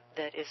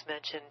is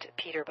mentioned,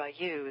 Peter, by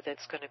you,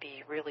 that's going to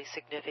be really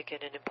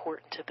significant and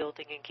important to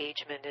building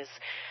engagement is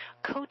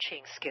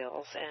coaching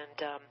skills.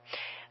 And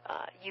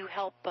you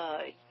help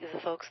the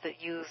folks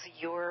that use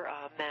your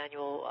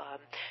manual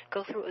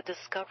go through a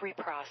discovery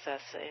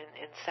process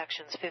in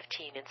sections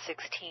 15 and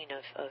 16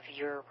 of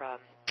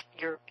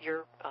your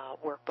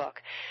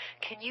workbook.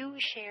 Can you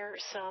share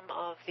some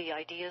of the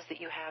ideas that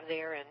you have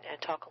there and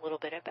talk a little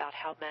bit about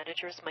how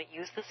managers might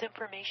use this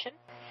information?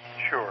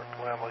 Sure,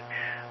 gladly.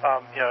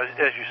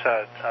 As you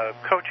said,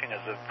 coaching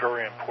is a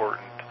very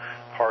important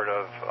part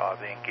of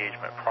the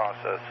engagement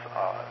process.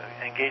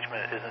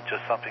 Engagement isn't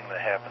just something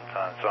that happens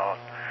on its own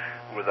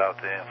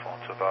without the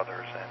influence of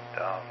others,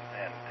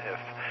 and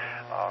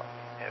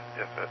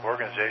if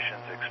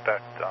organizations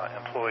expect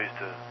employees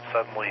to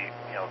suddenly,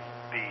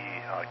 be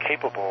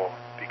capable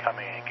of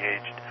becoming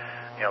engaged,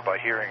 by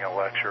hearing a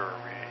lecture or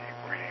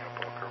reading a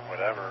book or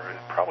whatever, it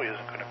probably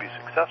isn't going to be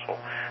successful.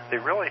 They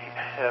really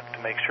have to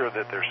make sure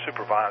that their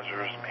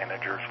supervisors,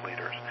 managers,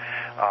 leaders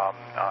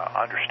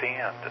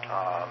understand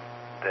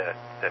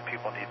that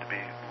people need to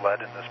be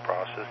led in this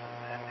process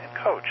and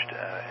coached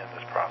in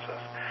this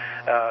process.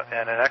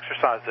 And an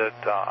exercise that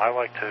I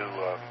like to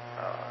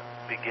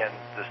begin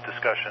this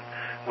discussion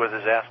with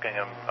is asking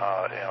them,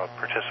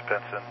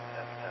 participants in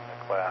the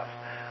class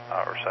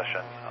or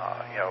session,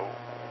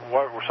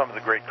 what were some of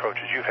the great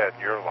coaches you've had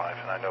in your life?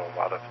 And I know a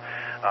lot of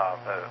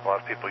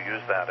people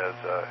use that as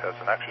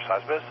an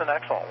exercise, but it's an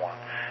excellent one.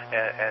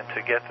 And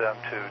to get them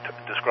to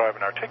describe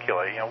and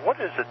articulate, what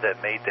is it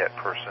that made that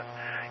person,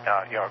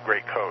 a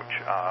great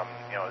coach?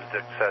 As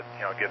Dick said,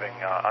 giving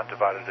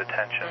undivided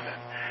attention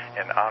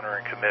and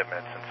honoring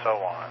commitments and so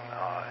on,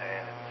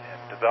 and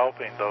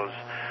developing those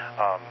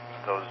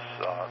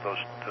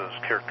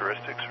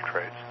characteristics or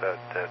traits that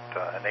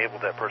enable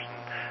that person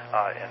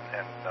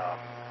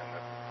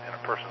in a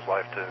person's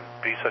life to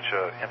be such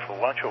an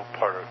influential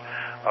part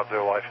of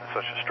their life and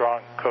such a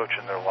strong coach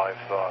in their life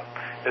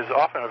is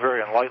often a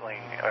very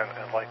enlightening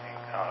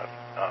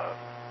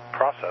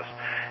process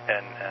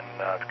and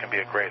can be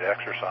a great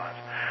exercise.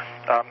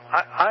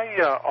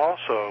 I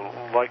also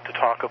like to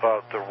talk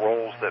about the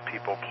roles that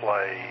people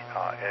play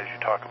as you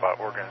talk about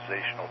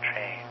organizational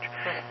change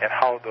and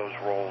how those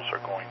roles are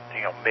going,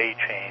 may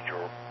change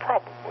or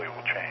probably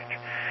will change.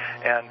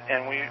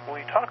 And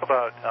we talk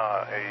about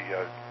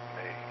an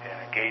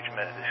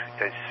engagement,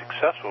 a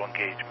successful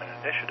engagement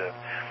initiative.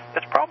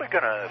 It's probably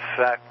going to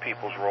affect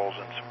people's roles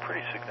in some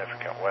pretty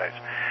significant ways.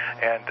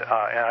 And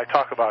I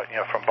talk about,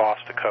 from boss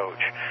to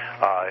coach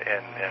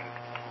in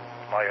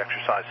my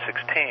exercise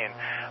 16.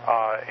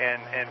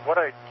 And what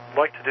I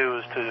like to do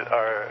is to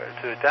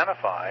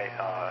identify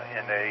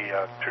in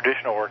a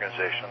traditional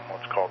organization,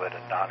 let's call that a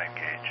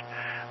non-engaged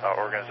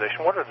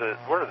organization, what are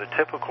the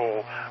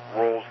typical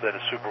roles that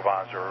a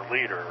supervisor or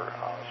leader,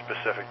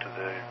 specific to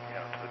the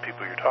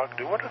people you're talking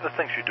to, what are the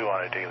things you do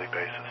on a daily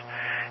basis?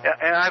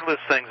 And I list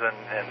things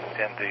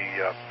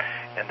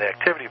in the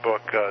activity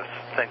book,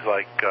 things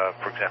like,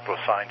 for example,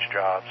 assigns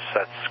jobs,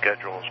 sets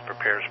schedules,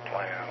 prepares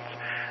plans,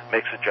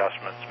 makes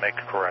adjustments,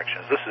 makes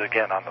corrections. This is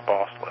again on the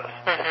boss list.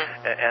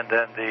 And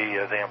then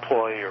the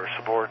employee or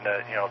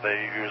subordinate,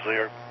 they usually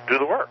do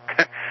the work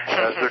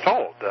as they're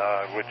told,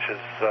 which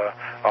is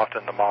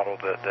often the model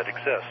that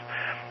exists.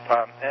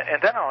 And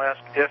then I'll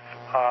ask if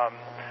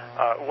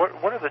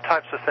what are the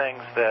types of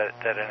things that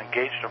an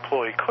engaged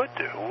employee could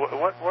do?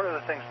 What are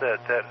the things that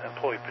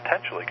employee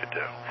potentially could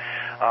do?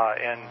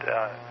 And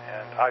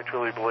I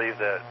truly believe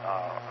that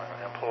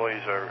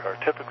employees are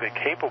typically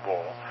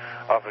capable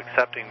of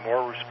accepting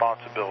more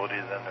responsibility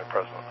than they're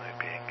presently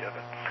being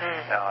given,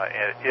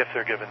 if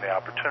they're given the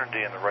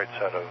opportunity and the right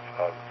set of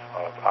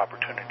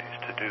opportunities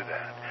to do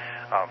that.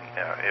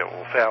 It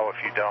will fail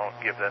if you don't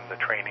give them the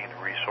training,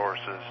 the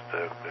resources,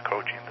 the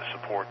coaching, the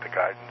support, the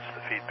guidance,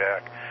 the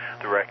feedback,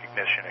 the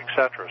recognition,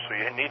 etc. So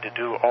you need to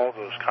do all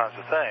those kinds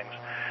of things.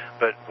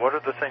 But what are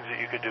the things that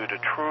you could do to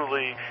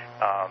truly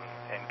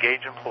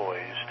engage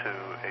employees to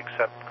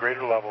accept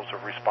greater levels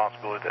of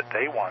responsibility that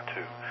they want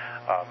to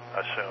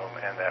assume,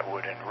 and that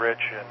would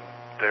enrich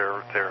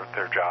their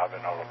job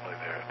and ultimately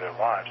their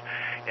lives?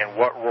 And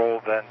what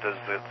role then does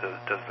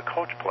the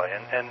coach play?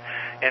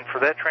 And for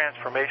that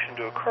transformation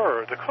to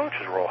occur, the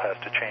coach's role has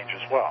to change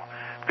as well,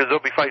 because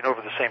they'll be fighting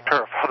over the same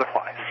turf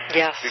otherwise.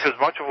 Yes. Because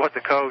much of what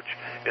the coach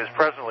is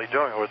presently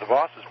doing, or the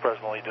boss is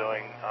presently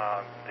doing,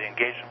 the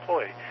engaged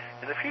employee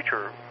in the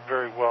future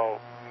very well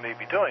may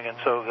be doing. And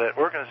so that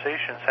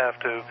organizations have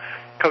to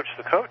coach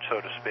the coach, so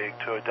to speak,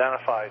 to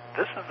identify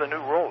this is the new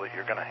role that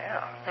you're going to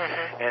have.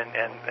 And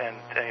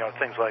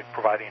things like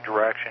providing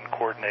direction,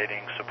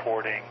 coordinating,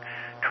 supporting,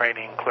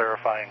 training,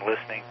 clarifying,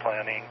 listening,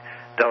 planning,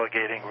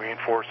 delegating,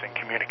 reinforcing,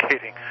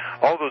 communicating,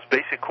 all those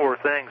basic core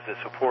things that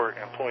support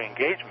employee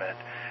engagement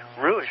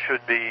really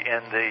should be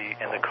in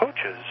the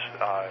coach's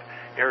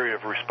area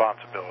of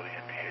responsibility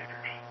and behaviors.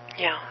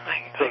 Yeah.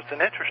 So it's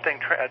an interesting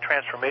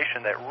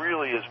transformation that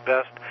really is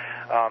best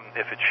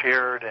if it's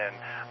shared and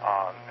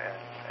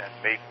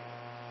made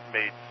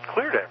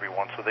clear to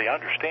everyone so they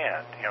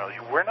understand.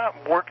 We're not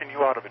working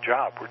you out of a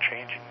job. We're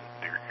changing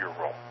your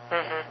role.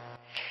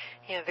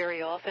 Yeah,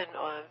 very often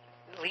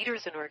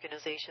leaders in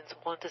organizations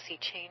want to see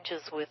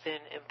changes within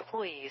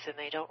employees, and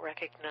they don't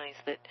recognize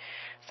that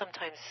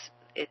sometimes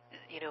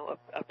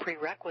a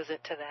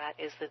prerequisite to that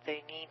is that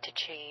they need to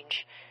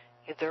change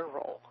their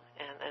role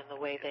and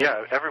the way they...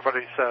 Yeah,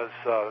 everybody says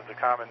the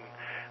common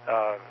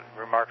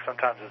remark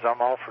sometimes is,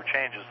 I'm all for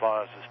change as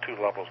long as it's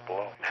 2 levels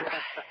below.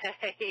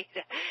 Right.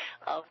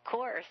 Of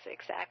course,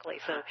 exactly.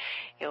 So,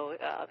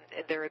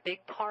 they're a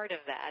big part of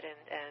that,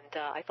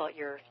 and I thought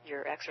your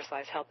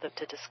exercise helped them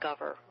to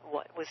discover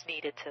what was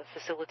needed to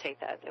facilitate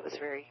that. It was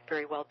very,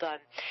 very well done.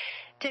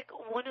 Dick,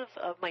 one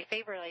of my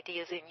favorite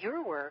ideas in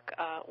your work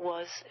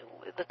was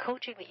the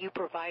coaching that you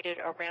provided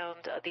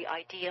around the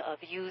idea of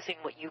using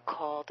what you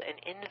called an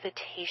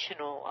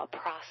invitational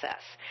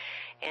process.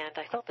 And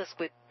I thought this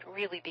would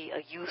really be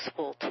a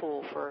useful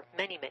tool for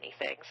many, many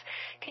things.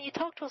 Can you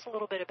talk to us a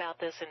little bit about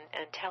this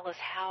and tell us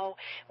how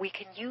we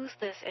can use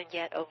this and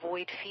yet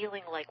avoid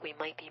feeling like we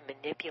might be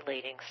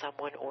manipulating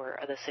someone or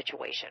the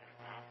situation?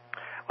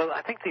 Well,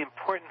 I think the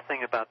important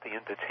thing about the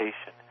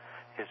invitation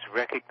is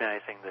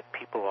recognizing that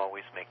people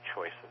always make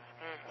choices.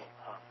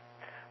 Mm-hmm.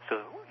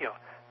 So,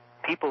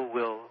 people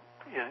will,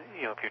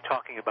 if you're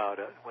talking about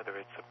whether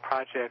it's a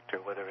project or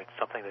whether it's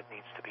something that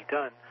needs to be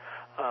done,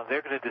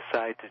 they're going to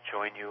decide to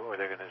join you or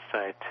they're going to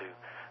decide to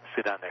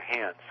sit on their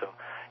hands. So,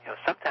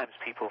 sometimes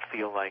people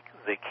feel like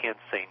they can't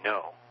say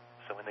no.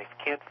 So when they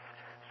can't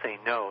say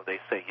no, they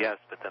say yes,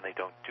 but then they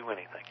don't do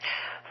anything.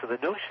 So the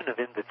notion of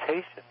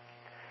invitation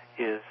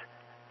is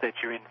that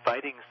you're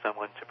inviting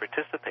someone to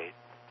participate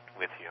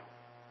with you,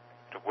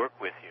 to work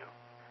with you,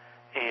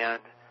 and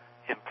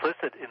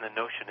implicit in the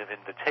notion of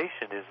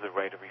invitation is the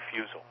right of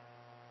refusal.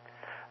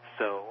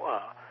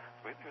 So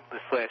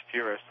this last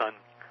year, our son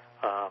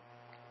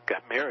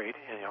got married,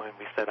 and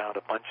we set out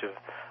a bunch of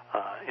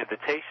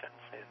invitations,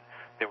 and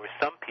there were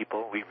some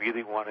people we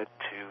really wanted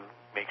to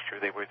make sure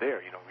they were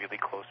there, really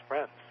close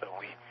friends. So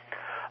we,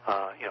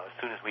 as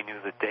soon as we knew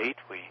the date,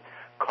 we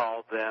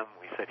called them.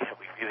 We said,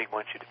 we really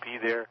want you to be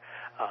there,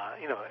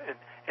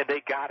 and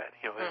they got it.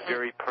 It was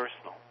very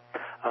personal.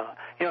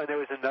 There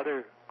was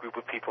another group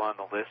of people on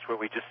the list where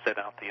we just sent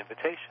out the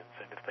invitations,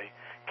 and if they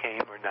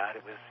came or not,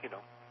 it was,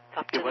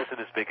 it wasn't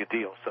as big a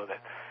deal. So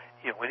that,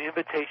 when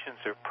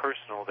invitations are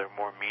personal, they're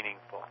more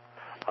meaningful.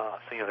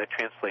 So, that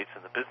translates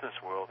in the business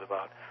world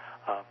about,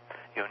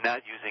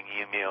 not using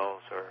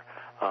emails or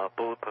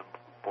bulletin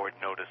board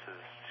notices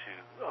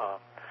to,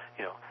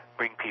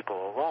 bring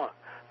people along.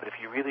 But if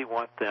you really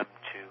want them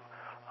to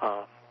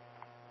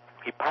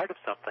be part of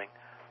something,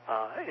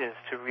 is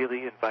to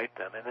really invite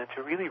them, and then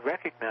to really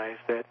recognize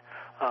that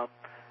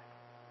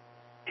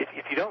if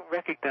you don't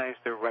recognize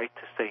their right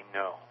to say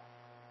no,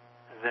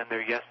 then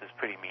their yes is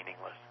pretty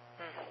meaningless.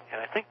 Mm-hmm.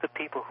 And I think the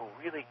people who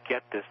really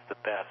get this the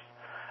best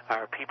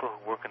are people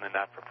who work in the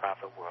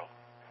not-for-profit world.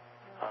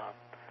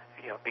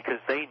 Because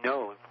they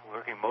know,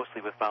 working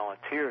mostly with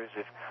volunteers,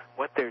 if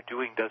what they're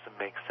doing doesn't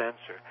make sense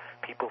or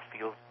people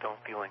don't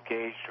feel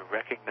engaged or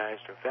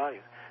recognized or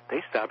valued,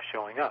 they stop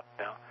showing up.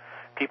 Now,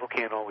 people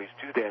can't always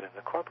do that in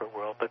the corporate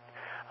world, but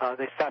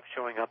they stop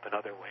showing up in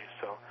other ways.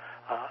 So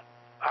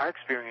our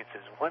experience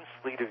is once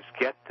leaders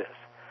get this,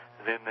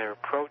 then their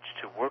approach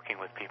to working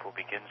with people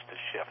begins to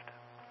shift.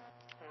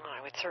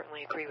 I would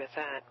certainly agree with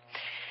that.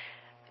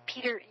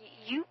 Peter,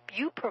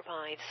 you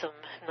provide some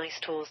nice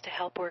tools to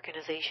help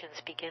organizations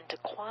begin to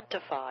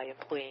quantify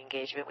employee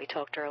engagement. We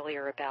talked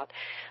earlier about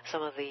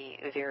some of the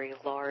very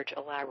large,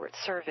 elaborate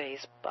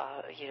surveys,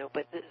 but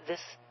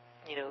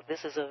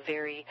this is a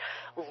very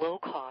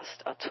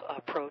low-cost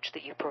approach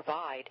that you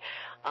provide.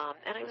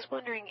 And I was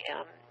wondering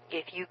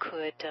if you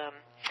could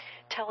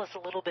tell us a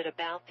little bit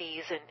about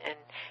these and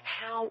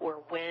how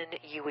or when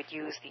you would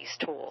use these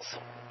tools.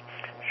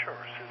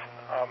 Sure, Susan.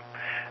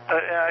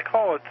 I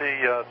call it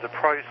the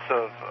price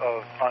of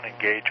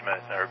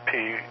unengagement, or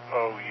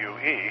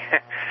POUE.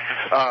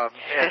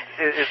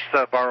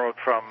 It's borrowed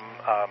from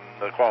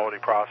the quality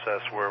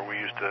process where we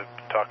used to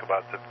talk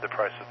about the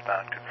price of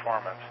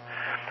nonconformance.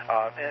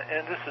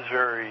 And this is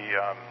very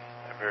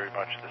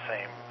much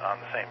on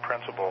the same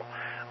principle.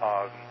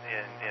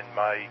 In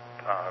my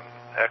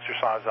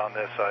exercise on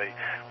this, I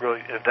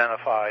really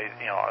identify,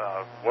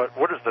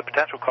 what is the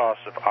potential cost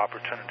of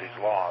opportunities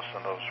lost,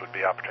 and those would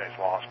be opportunities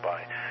lost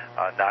by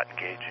not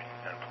engaging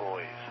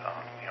employees.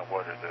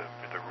 What are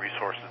the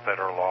resources that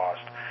are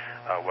lost?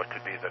 What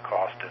could be the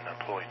cost in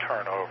employee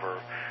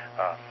turnover,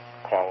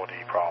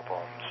 quality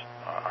problems,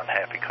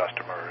 unhappy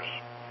customers,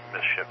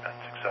 missed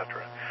shipments,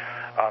 etc.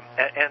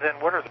 And then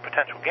what are the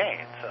potential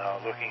gains?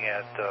 Looking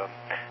at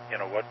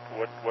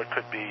what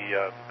could be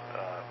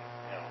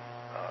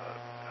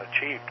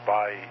achieved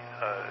by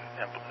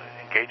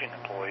engaging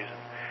employees,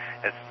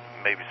 and it's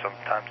maybe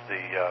sometimes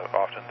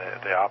often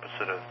the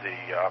opposite of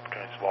the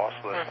opportunities lost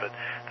list, but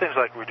things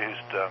like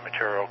reduced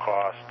material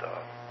cost,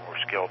 more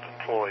skilled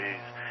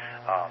employees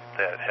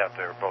that have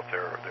both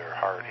their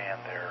heart and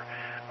their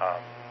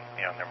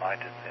their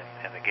mind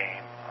in the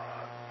game,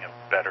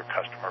 better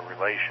customer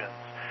relations,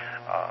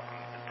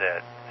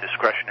 that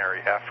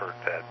discretionary effort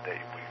that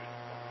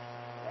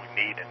we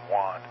need and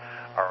want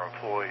our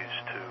employees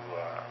to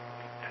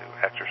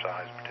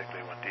exercise,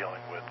 particularly when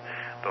dealing with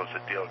those that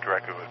deal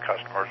directly with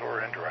customers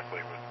or indirectly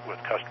with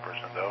customers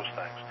and those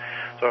things.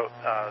 So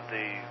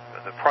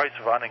the price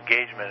of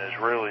unengagement is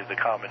really the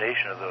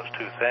combination of those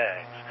two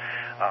things.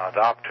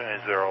 the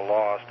opportunities that are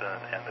lost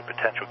and the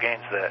potential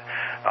gains that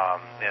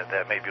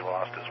that may be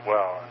lost as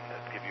well,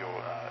 and give you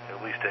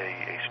at least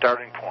a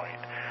starting point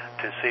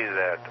to see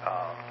that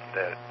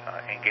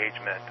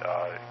engagement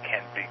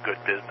can be good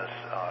business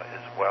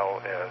as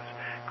well as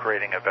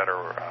creating a better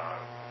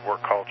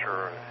work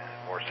culture and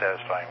more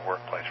satisfying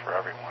workplace for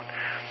everyone.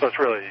 So it's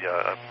really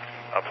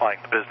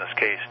applying the business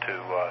case to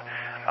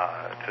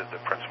the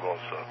principles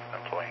of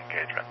employee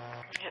engagement.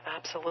 Yeah,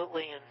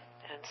 absolutely, and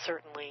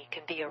certainly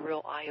can be a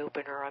real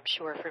eye-opener, I'm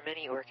sure, for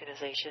many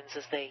organizations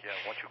as they...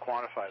 Yeah, once you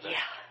quantify that, yeah.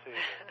 you see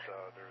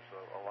that there's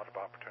a lot of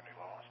opportunity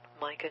lost.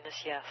 My goodness,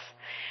 yes.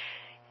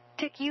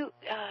 Dick, you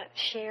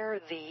share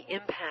the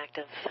impact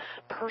of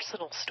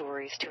personal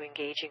stories to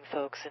engaging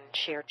folks and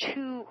share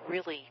two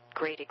really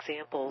great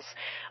examples.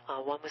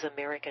 One was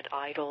American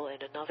Idol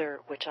and another,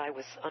 which I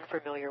was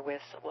unfamiliar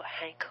with,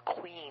 Hank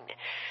Queen.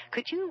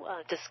 Could you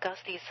discuss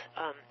these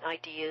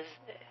ideas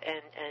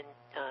and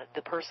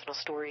the personal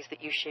stories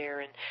that you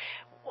share and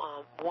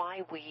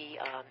why we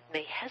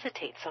may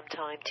hesitate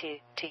sometime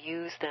to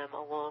use them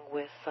along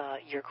with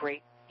your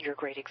great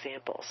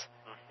examples?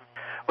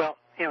 Mm-hmm. Well,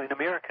 in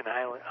American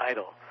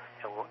Idol,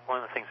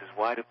 one of the things is,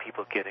 why do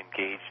people get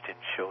engaged in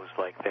shows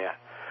like that?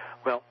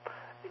 Well,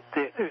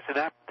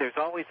 there's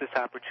always this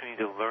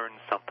opportunity to learn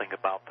something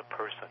about the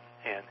person,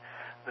 and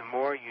the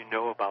more you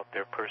know about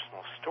their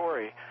personal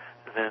story,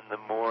 then the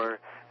more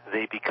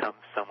they become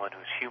someone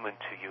who's human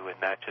to you and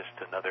not just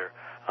another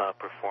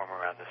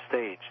performer on the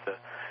stage. The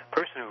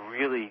person who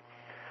really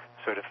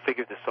sort of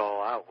figured this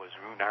all out was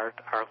Roone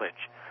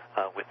Arledge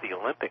with the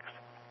Olympics,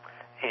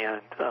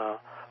 and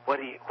what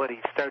he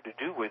started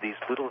to do were these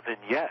little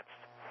vignettes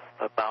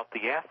about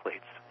the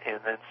athletes, and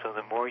then so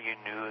the more you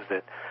knew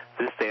that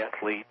this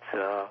athlete,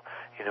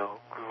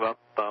 grew up,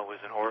 was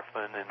an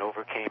orphan, and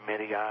overcame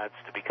many odds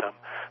to become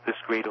this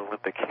great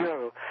Olympic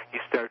hero, you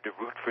started to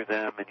root for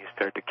them and you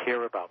start to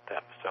care about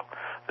them. So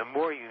the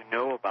more you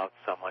know about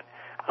someone,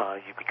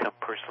 you become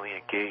personally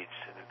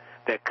engaged, and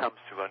that comes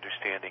through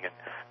understanding and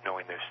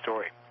knowing their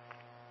story.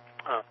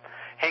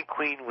 Hank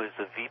Queen was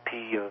a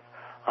VP of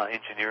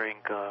engineering,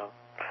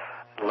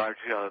 large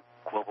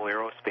global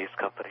aerospace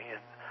company,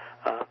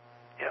 and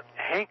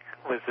Hank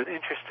was an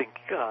interesting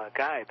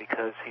guy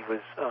because he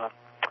was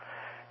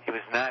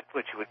not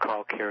what you would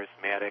call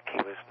charismatic. He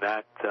was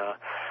not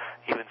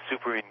even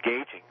super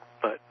engaging,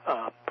 but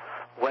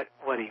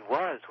what he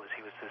was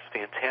he was this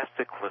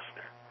fantastic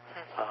listener.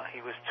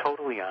 He was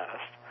totally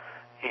honest,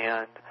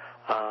 and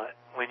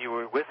when you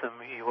were with him,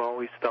 you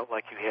always felt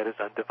like you had his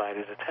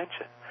undivided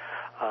attention,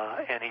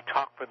 and he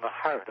talked from the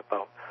heart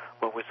about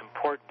what was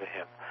important to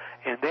him.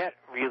 And that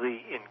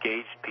really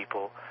engaged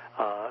people,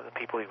 the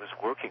people he was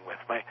working with.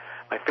 My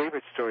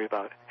favorite story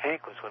about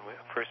Hank was when we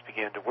first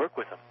began to work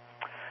with him.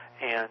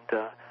 And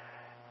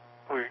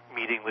we're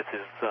meeting with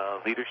his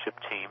leadership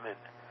team,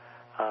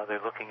 and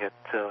they're looking at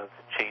the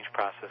change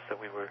process that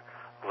we were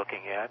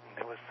looking at. And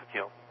it was,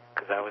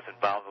 because I was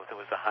involved with it,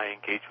 was a high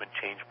engagement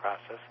change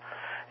process.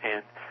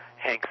 And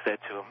Hank said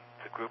to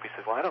the group, he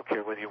said, well, I don't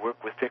care whether you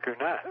work with Dick or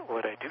not.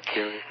 What I do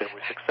care is that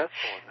we're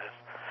successful in this.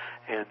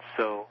 And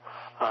so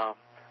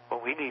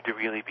what we need to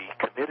really be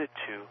committed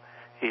to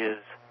is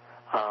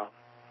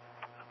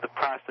the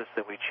process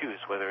that we choose,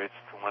 whether it's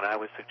the one I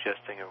was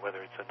suggesting or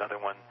whether it's another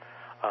one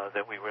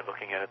that we were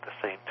looking at the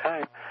same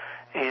time.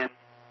 And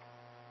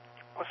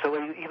so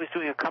he was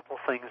doing a couple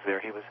things there.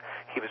 He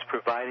was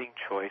providing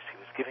choice. He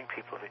was giving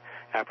people the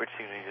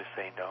opportunity to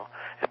say no.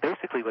 And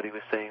basically what he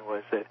was saying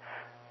was that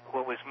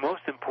what was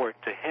most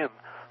important to him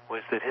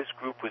was that his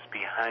group was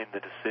behind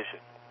the decision,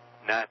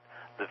 not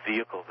the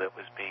vehicle that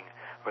was being,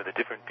 or the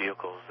different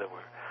vehicles that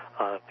were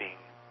being,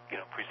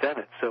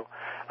 presented. So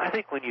I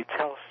think when you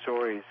tell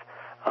stories,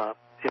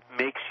 it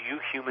makes you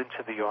human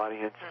to the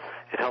audience.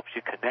 It helps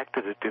you connect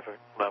at a different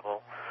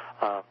level.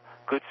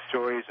 Good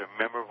stories are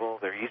memorable.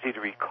 They're easy to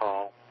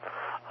recall.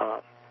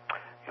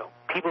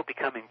 People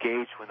become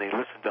engaged when they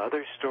listen to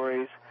other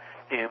stories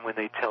and when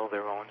they tell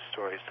their own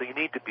stories. So you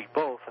need to be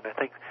both. And I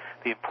think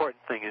the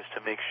important thing is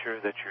to make sure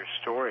that your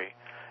story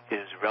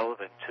is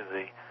relevant to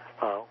the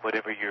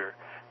whatever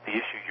the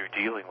issue you're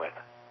dealing with.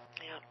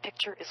 Yeah,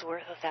 picture is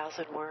worth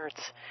 1,000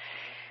 words.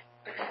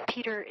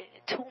 Peter,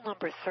 tool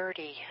number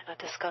 30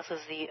 discusses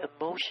the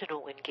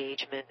emotional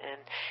engagement and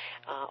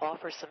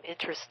offers some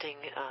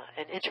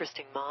an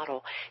interesting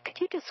model. Could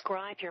you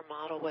describe your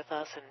model with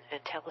us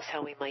and tell us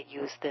how we might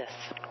use this?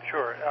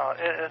 Sure.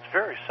 It's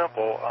very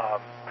simple.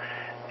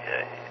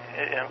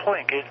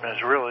 Employee engagement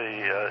is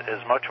really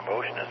as much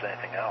emotion as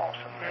anything else,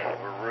 and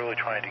we're really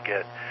trying to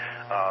get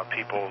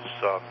people's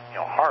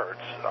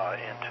hearts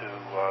into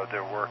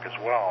their work as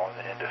well,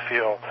 and to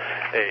feel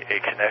a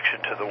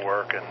connection to the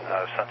work and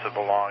a sense of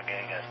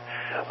belonging and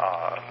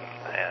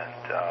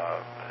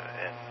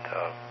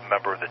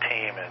member of the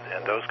team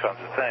and those kinds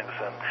of things.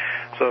 And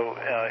so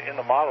in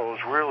the model is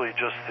really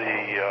just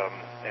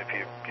if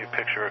you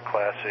picture a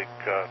classic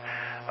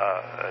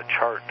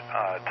chart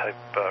type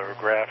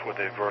graph with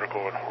a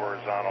vertical and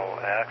horizontal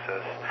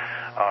axis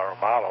or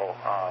model,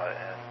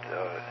 and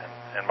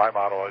in my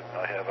model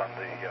I have on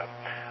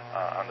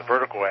on the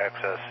vertical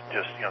axis,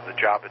 just the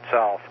job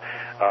itself,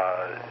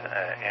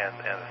 and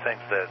the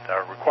things that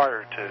are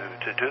required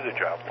to do the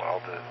job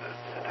well,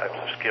 the types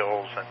of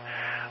skills and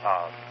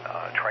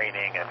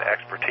training and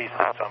expertise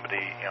that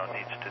somebody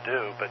needs to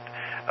do. But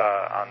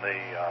on the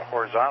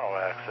horizontal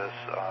axis,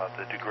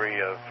 the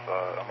degree of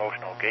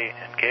emotional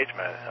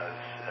engagement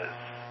is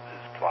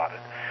plotted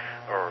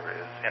or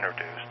is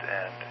introduced.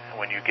 And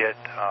when you get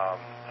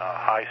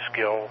high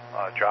skill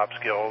job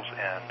skills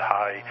and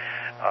high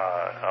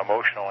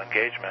emotional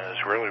engagement,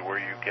 is really where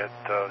you get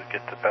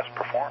the best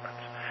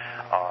performance.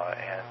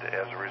 And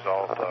as a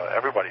result,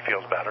 everybody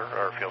feels better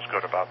or feels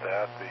good about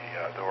that.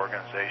 The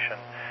organization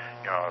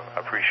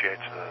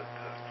appreciates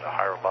the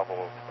higher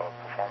level of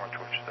performance,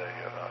 which they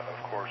of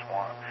course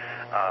want.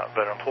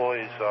 But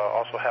employees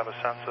also have a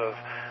sense of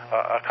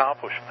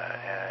accomplishment,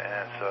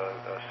 and it's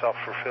a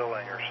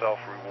self-fulfilling or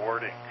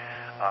self-rewarding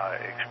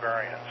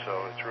experience.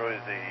 So it's really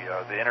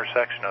the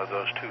intersection of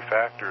those two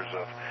factors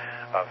of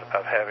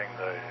having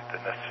the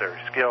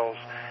necessary skills,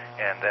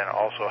 and then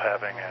also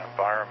having an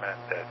environment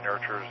that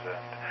nurtures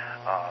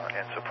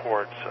and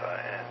supports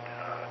and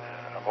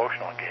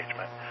emotional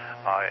engagement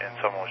in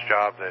someone's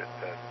job that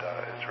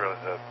is really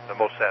the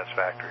most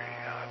satisfactory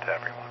to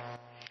everyone.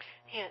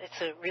 Yeah,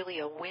 it's really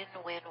a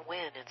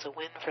win-win-win. It's a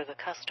win for the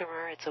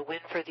customer, it's a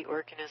win for the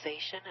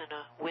organization, and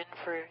a win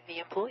for the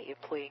employee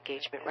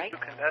engagement, right?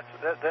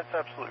 That's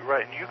absolutely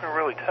right. And you can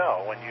really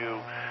tell when you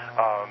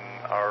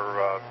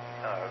are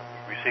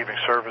receiving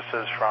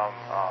services from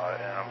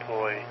an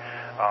employee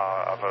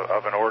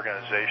of an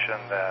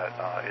organization that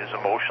is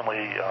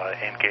emotionally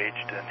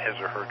engaged in his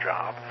or her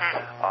job.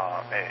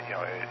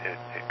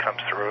 It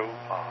comes through.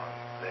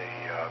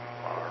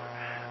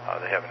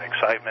 They have an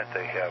excitement.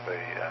 They have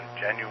a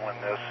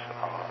genuineness.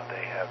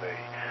 They have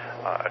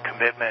a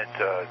commitment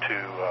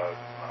to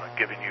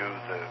giving you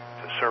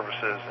the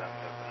services and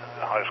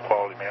the highest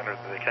quality manner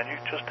that they can. You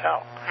just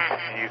tell.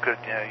 And you could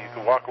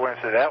walk away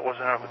and say that was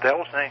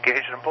an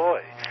engaged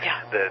employee. Yeah.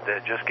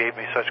 That just gave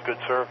me such good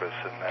service,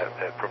 and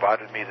that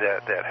provided me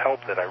that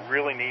help that I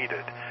really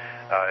needed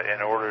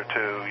in order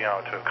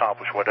to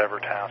accomplish whatever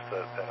task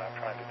that I'm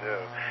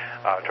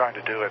trying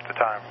to do at the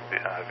time,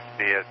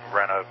 be it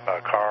rent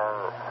a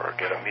car or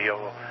get a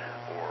meal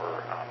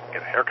or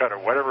get a haircut or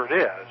whatever it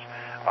is.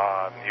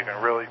 You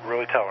can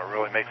really tell it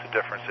really makes a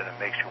difference, and it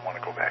makes you want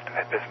to go back to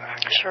that business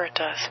again. Sure it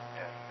does.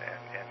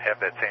 And have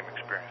that same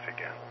experience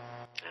again.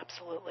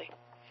 Absolutely.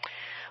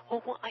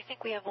 Well, I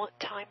think we have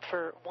time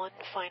for one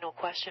final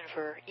question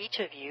for each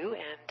of you.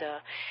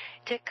 And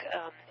Dick,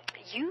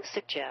 you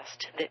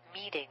suggest that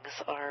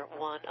meetings are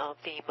one of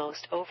the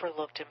most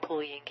overlooked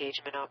employee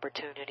engagement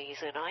opportunities,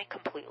 and I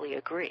completely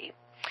agree.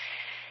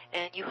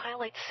 And you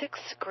highlight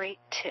 6 great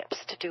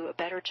tips to do a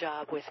better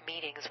job with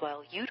meetings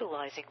while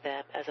utilizing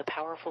them as a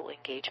powerful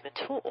engagement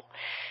tool.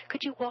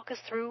 Could you walk us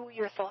through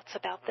your thoughts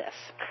about this?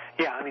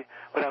 Yeah, I mean,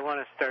 what I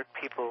want to start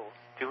people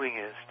doing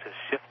is to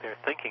shift their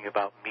thinking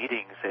about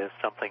meetings as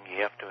something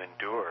you have to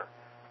endure,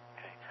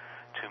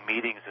 to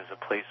meetings as a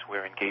place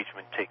where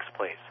engagement takes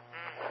place.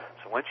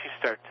 So once you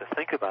start to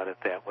think about it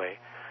that way,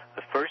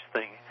 the first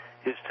thing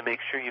is to make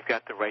sure you've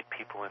got the right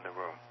people in the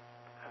room.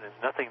 And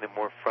there's nothing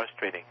more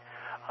frustrating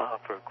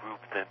for a group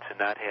than to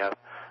not have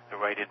the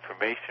right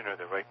information or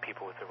the right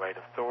people with the right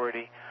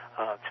authority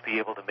to be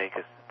able to make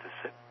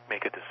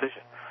a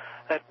decision.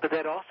 But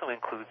that also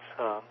includes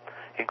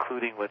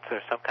including what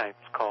are sometimes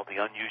called the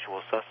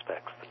unusual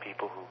suspects, the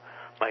people who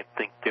might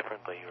think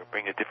differently or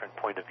bring a different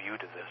point of view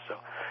to this. So,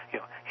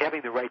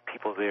 having the right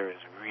people there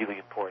is really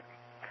important.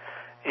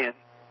 And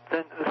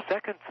then the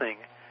second thing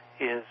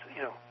is,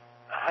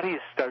 how do you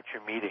start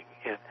your meeting?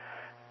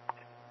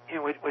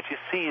 And what you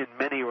see in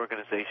many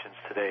organizations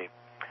today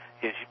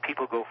is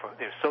people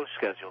they're so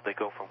scheduled, they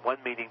go from one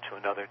meeting to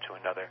another,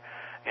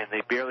 and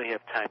they barely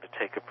have time to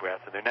take a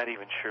breath, and they're not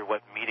even sure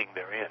what meeting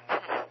they're in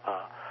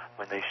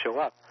when they show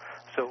up.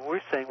 So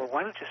we're saying, well,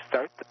 why don't you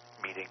start the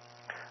meeting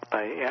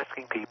by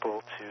asking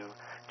people to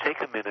take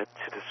a minute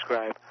to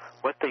describe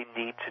what they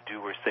need to do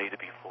or say to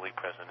be fully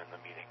present in the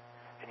meeting.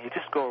 And you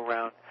just go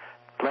around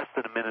less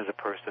than a minute a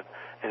person,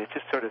 and it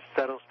just sort of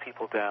settles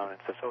people down and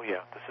says, oh,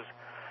 yeah,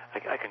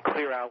 I can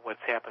clear out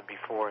what's happened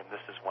before, and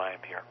this is why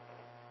I'm here.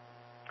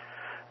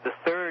 The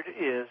third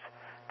is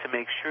to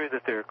make sure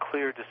that there are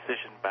clear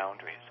decision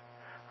boundaries.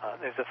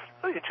 There's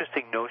an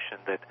interesting notion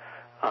that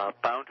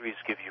boundaries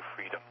give you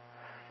freedom,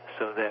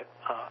 so that,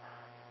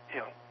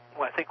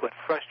 I think what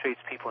frustrates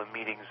people in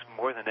meetings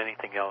more than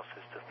anything else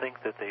is to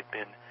think that they've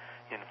been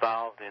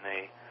involved in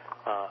a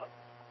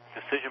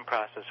decision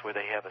process where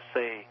they have a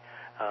say,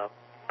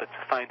 but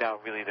to find out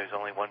really there's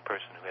only one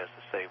person who has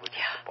the say, which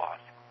is the boss.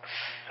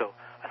 So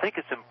I think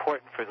it's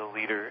important for the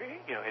leader,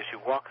 as you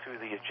walk through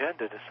the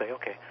agenda, to say,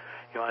 okay,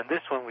 on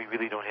this one we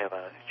really don't have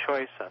a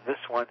choice. On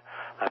this one,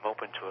 I'm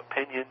open to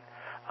opinion.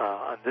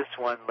 On this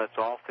one, let's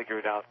all figure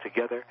it out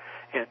together.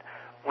 And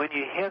when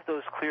you have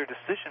those clear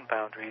decision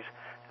boundaries,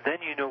 then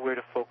you know where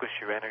to focus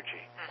your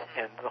energy,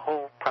 and the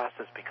whole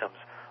process becomes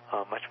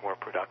much more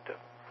productive.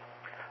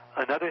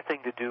 Another thing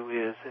to do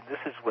is, and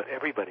this is what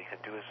everybody can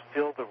do, is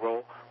fill the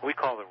role, we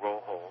call the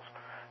role holes.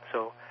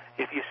 So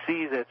if you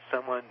see that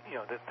someone,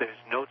 that there's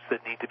notes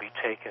that need to be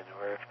taken,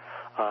 or if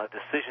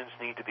decisions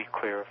need to be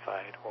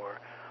clarified, or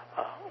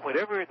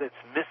whatever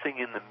that's missing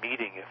in the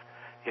meeting,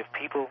 if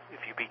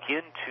you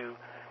begin to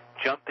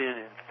jump in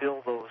and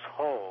fill those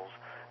holes,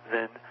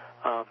 then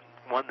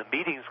the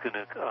meeting's going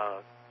to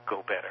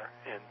go better,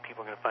 and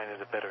people are going to find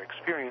it a better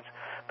experience,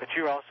 but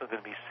you're also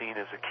going to be seen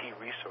as a key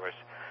resource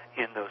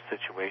in those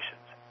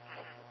situations.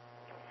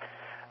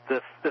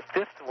 The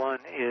fifth one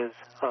is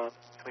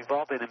we've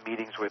all been in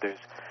meetings where there's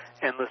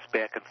endless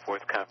back and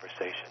forth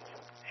conversations,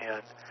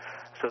 and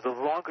so the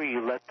longer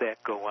you let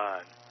that go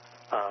on,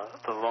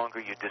 the longer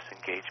you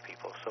disengage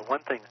people. So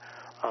one thing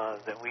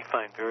that we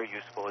find very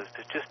useful is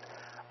to just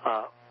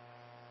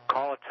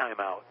call a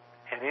timeout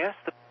and ask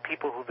the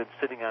people who've been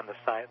sitting on the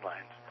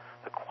sidelines,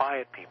 the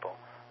quiet people,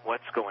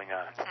 what's going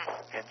on.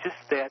 And just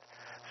that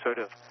sort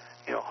of,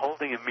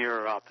 holding a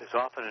mirror up is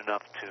often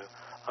enough to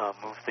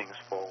move things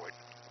forward.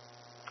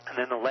 And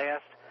then the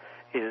last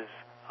is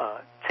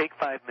take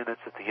 5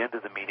 minutes at the end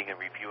of the meeting and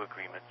review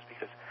agreements,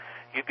 because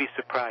you'd be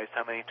surprised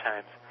how many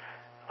times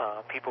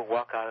people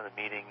walk out of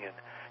the meeting and,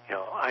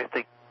 I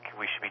think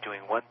we should be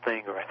doing one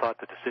thing, or I thought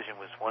the decision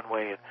was one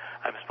way and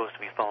I'm supposed to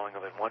be following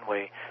them in one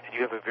way, and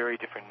you have a very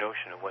different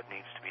notion of what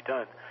needs to be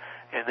done.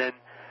 And then,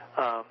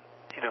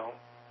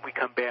 we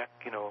come back,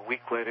 a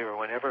week later or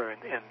whenever,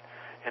 and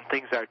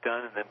things are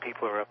done, and then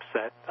people are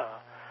upset.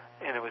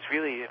 And it was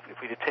really, if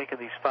we'd have taken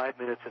these 5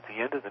 minutes at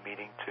the end of the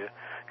meeting to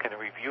kind of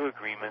review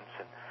agreements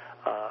and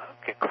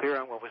get clear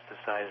on what was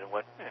decided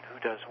and who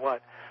does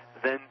what,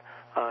 then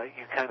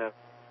you kind of,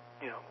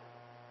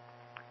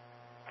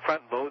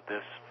 front load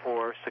this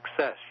for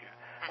success.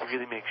 You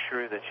really make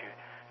sure that you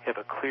have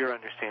a clear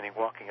understanding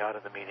walking out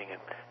of the meeting, and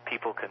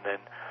people can then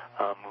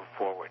move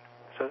forward.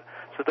 So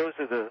those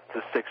are the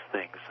 6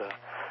 things.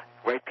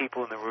 Right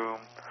people in the room,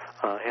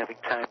 having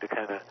time to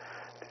kind of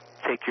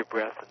take your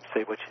breath and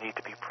say what you need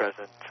to be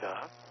present,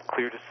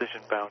 clear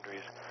decision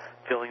boundaries,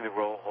 filling the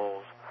role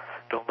holes,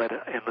 don't let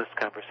endless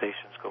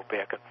conversations go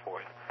back and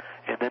forth,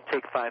 and then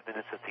take 5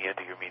 minutes at the end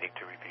of your meeting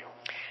to review.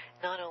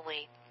 Not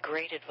only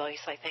great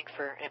advice, I think,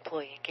 for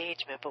employee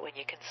engagement, but when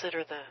you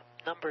consider the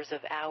numbers of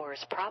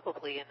hours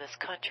probably in this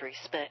country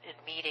spent in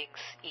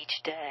meetings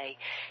each day,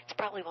 it's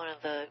probably one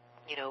of the,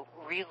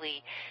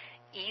 really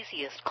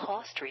easiest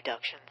cost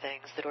reduction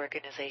things that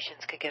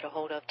organizations could get a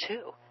hold of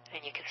too.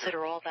 And you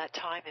consider all that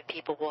time and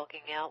people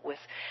walking out with,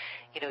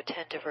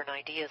 10 different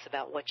ideas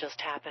about what just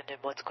happened and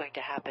what's going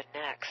to happen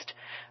next.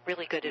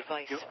 Really good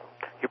advice.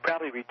 You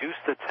probably reduce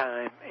the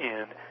time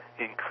and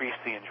increase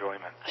the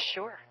enjoyment.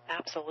 Sure,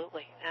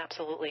 absolutely,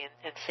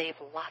 and save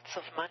lots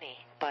of money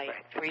by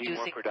reducing. Be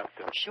more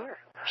productive. Sure.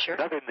 But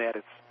other than that,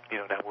 it's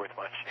not worth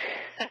much.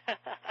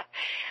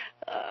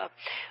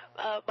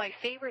 My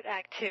favorite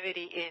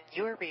activity in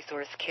your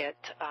resource kit,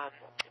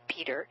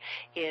 Peter,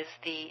 is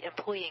the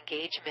employee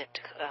engagement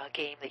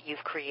game that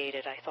you've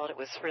created. I thought it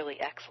was really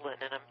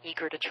excellent, and I'm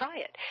eager to try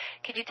it.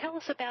 Can you tell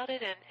us about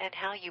it and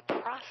how you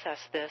process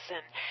this,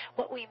 and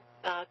what we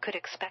could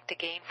expect to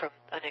gain from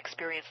an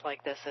experience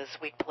like this as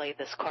we play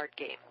this card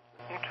game?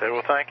 Okay,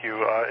 well, thank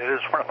you. It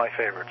is one of my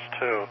favorites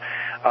too.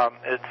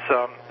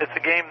 It's a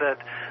game that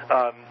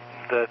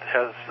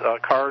has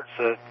cards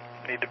that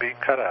need to be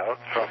cut out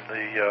from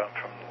the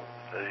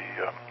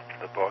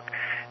book,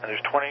 and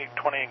there's 20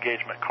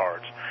 engagement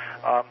cards.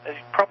 It's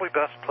probably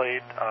best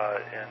played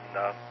in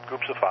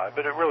groups of 5,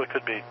 but it really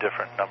could be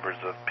different numbers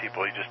of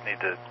people. You just need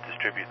to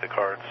distribute the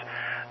cards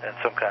in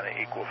some kind of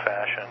equal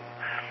fashion.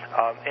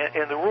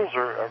 And the rules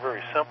are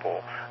very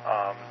simple.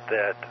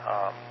 That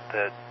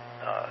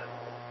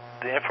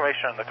the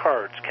information on the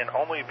cards can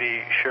only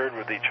be shared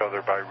with each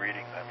other by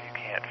reading them. You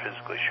can't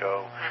physically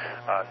show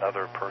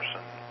another person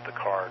the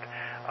card,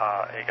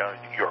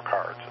 your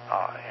cards.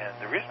 And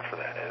the reason for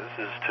that is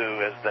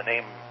as the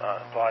name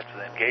implies,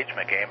 the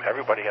engagement game,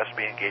 everybody has to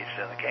be engaged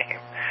in the game.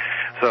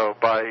 So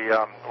by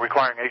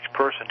requiring each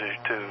person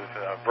to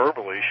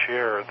verbally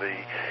share the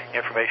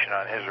information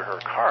on his or her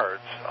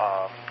cards,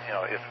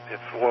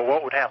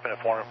 what would happen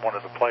if one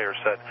of the players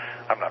said,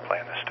 "I'm not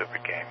playing this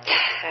stupid game,"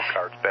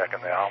 cards back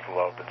in the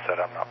envelope and said,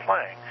 "I'm not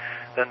playing,"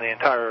 then the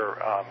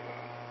entire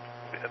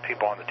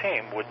people on the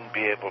team wouldn't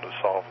be able to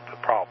solve the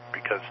problem,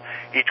 because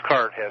each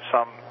card has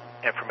some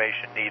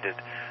information needed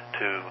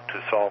to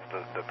solve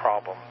the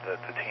problem that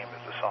the team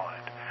is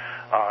assigned.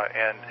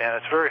 And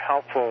it's very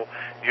helpful,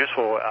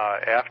 useful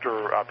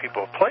after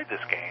people have played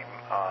this game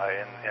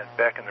and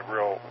back in the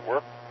real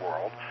work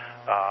world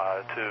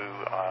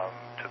to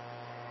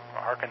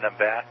harken them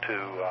back to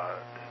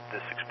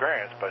this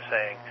experience by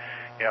saying,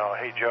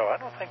 "Hey, Joe, I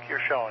don't think you're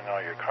showing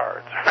all your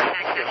cards. I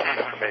think you have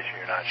information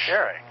you're not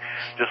sharing,"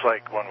 just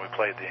like when we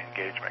played the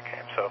engagement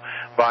game. So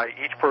by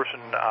each person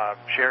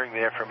sharing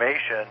the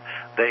information,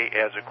 they,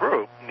 as a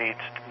group, need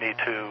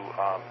to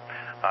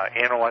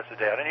analyze the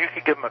data. And you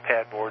could give them a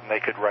pad board, and they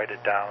could write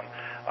it down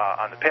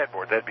on the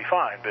padboard. That'd be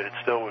fine, but it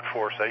still would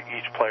force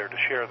each player to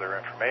share their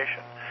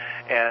information.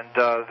 And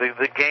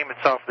the game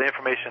itself, the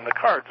information in the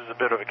cards, is a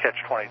bit of a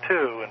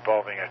catch-22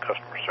 involving a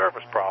customer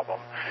service problem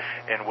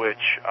in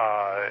which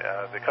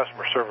the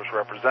customer service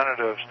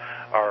representatives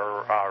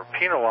are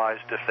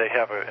penalized if they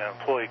have an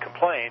employee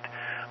complaint,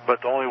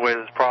 but the only way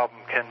this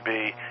problem can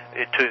be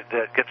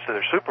that gets to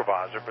their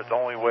supervisor, but the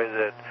only way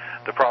that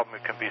the problem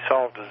can be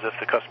solved is if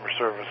the customer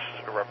service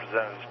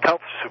representatives tell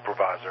the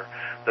supervisor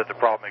that the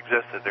problem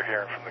exists, that they're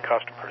hearing from the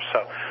customers.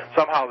 So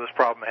somehow this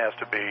problem has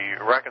to be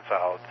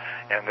reconciled,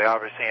 and the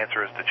obvious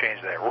answer is to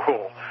change that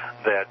rule,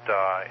 that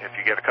if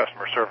you get a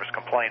customer service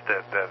complaint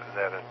that it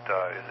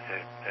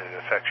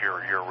affects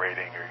your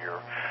rating or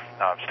your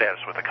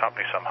status with the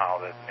company somehow,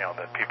 that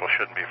that people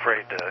shouldn't be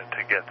afraid to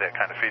get that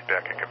kind of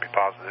feedback. It can be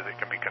positive, it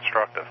can be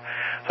constructive.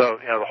 So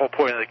the whole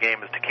point of the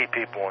game is to keep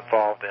people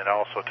involved and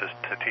also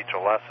to teach a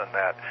lesson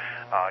that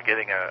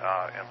getting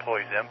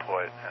employees'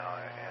 input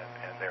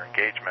and their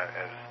engagement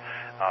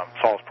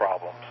solves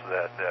problems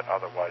that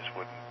otherwise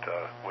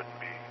wouldn't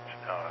be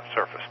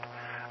surfaced.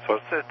 So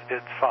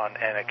it's fun,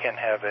 and it can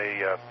have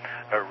a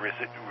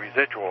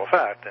residual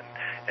effect in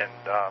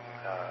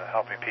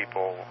helping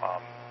people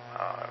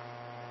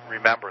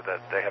remember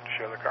that they have to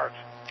share their cards.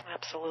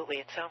 Absolutely.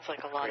 It sounds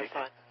like a lot of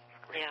fun.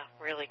 Yeah,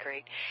 really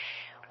great.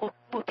 Well,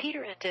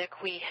 Peter and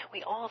Dick, we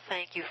all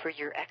thank you for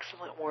your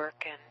excellent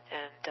work and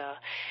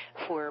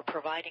for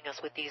providing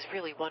us with these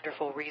really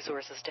wonderful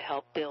resources to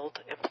help build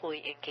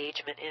employee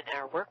engagement in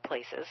our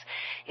workplaces.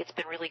 It's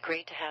been really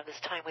great to have this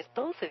time with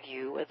both of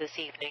you this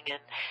evening,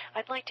 and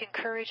I'd like to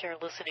encourage our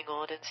listening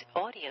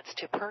audience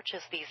to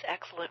purchase these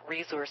excellent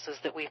resources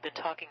that we've been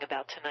talking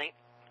about tonight.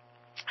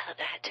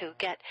 To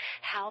get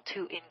how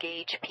to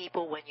engage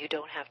people when you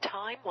don't have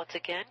time, once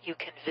again, you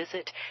can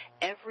visit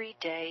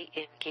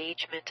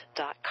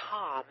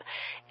everydayengagement.com,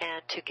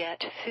 and to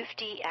get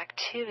 50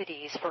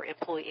 activities for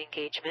employee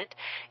engagement,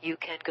 you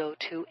can go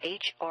to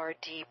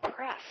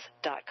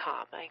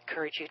hrdpress.com. I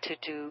encourage you to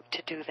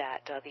do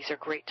that. These are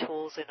great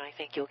tools, and I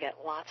think you'll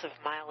get lots of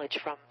mileage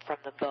from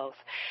them both.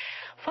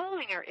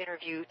 Following our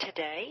interview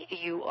today,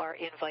 you are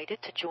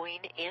invited to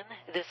join in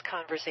this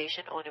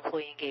conversation on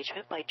employee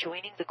engagement by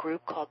joining the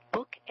group called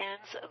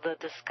Bookends the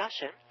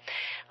Discussion.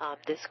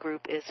 This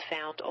group is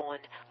found on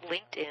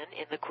LinkedIn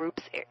in the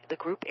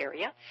group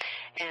area,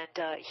 and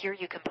here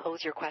you can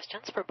pose your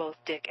questions for both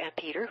Dick and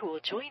Peter, who will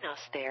join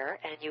us there,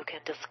 and you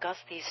can discuss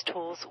these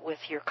tools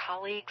with your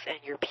colleagues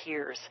and your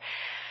peers.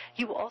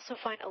 You will also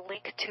find a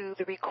link to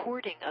the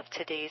recording of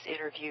today's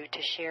interview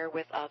to share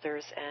with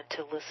others and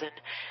to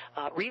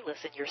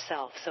re-listen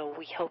yourself. So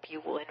we hope you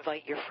will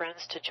invite your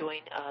friends to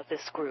join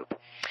this group.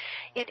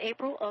 In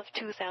April of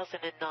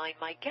 2009,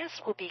 my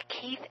guest will be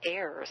Keith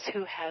Ayers,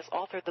 who has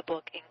authored the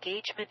book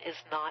Engagement is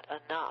Not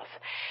Enough.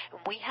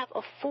 We have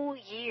a full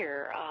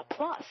year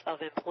plus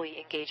of employee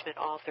engagement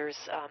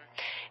authors,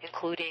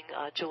 including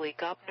Julie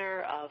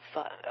Gubner of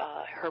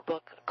her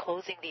book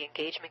Closing the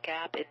Engagement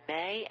Gap in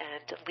May,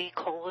 and Lee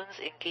Collins,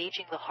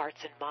 Engaging the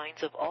Hearts and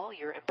Minds of All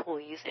Your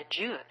Employees in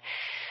June.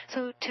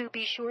 So to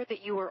be sure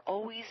that you are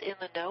always in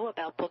the know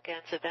about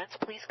Bookends events,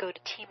 please go to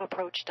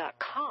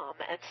teamapproach.com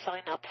and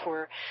sign up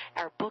for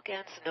our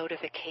Bookends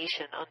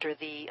notification under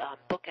the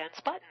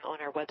Bookends button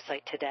on our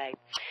website today.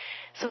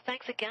 So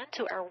thanks again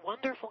to our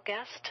wonderful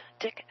guests,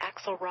 Dick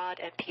Axelrod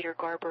and Peter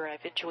Garber.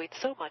 I've enjoyed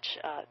so much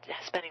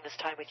spending this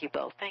time with you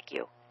both. Thank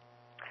you.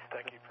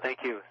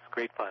 Thank you. It's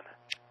great fun.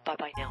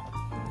 Bye-bye now.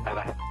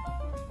 Bye-bye.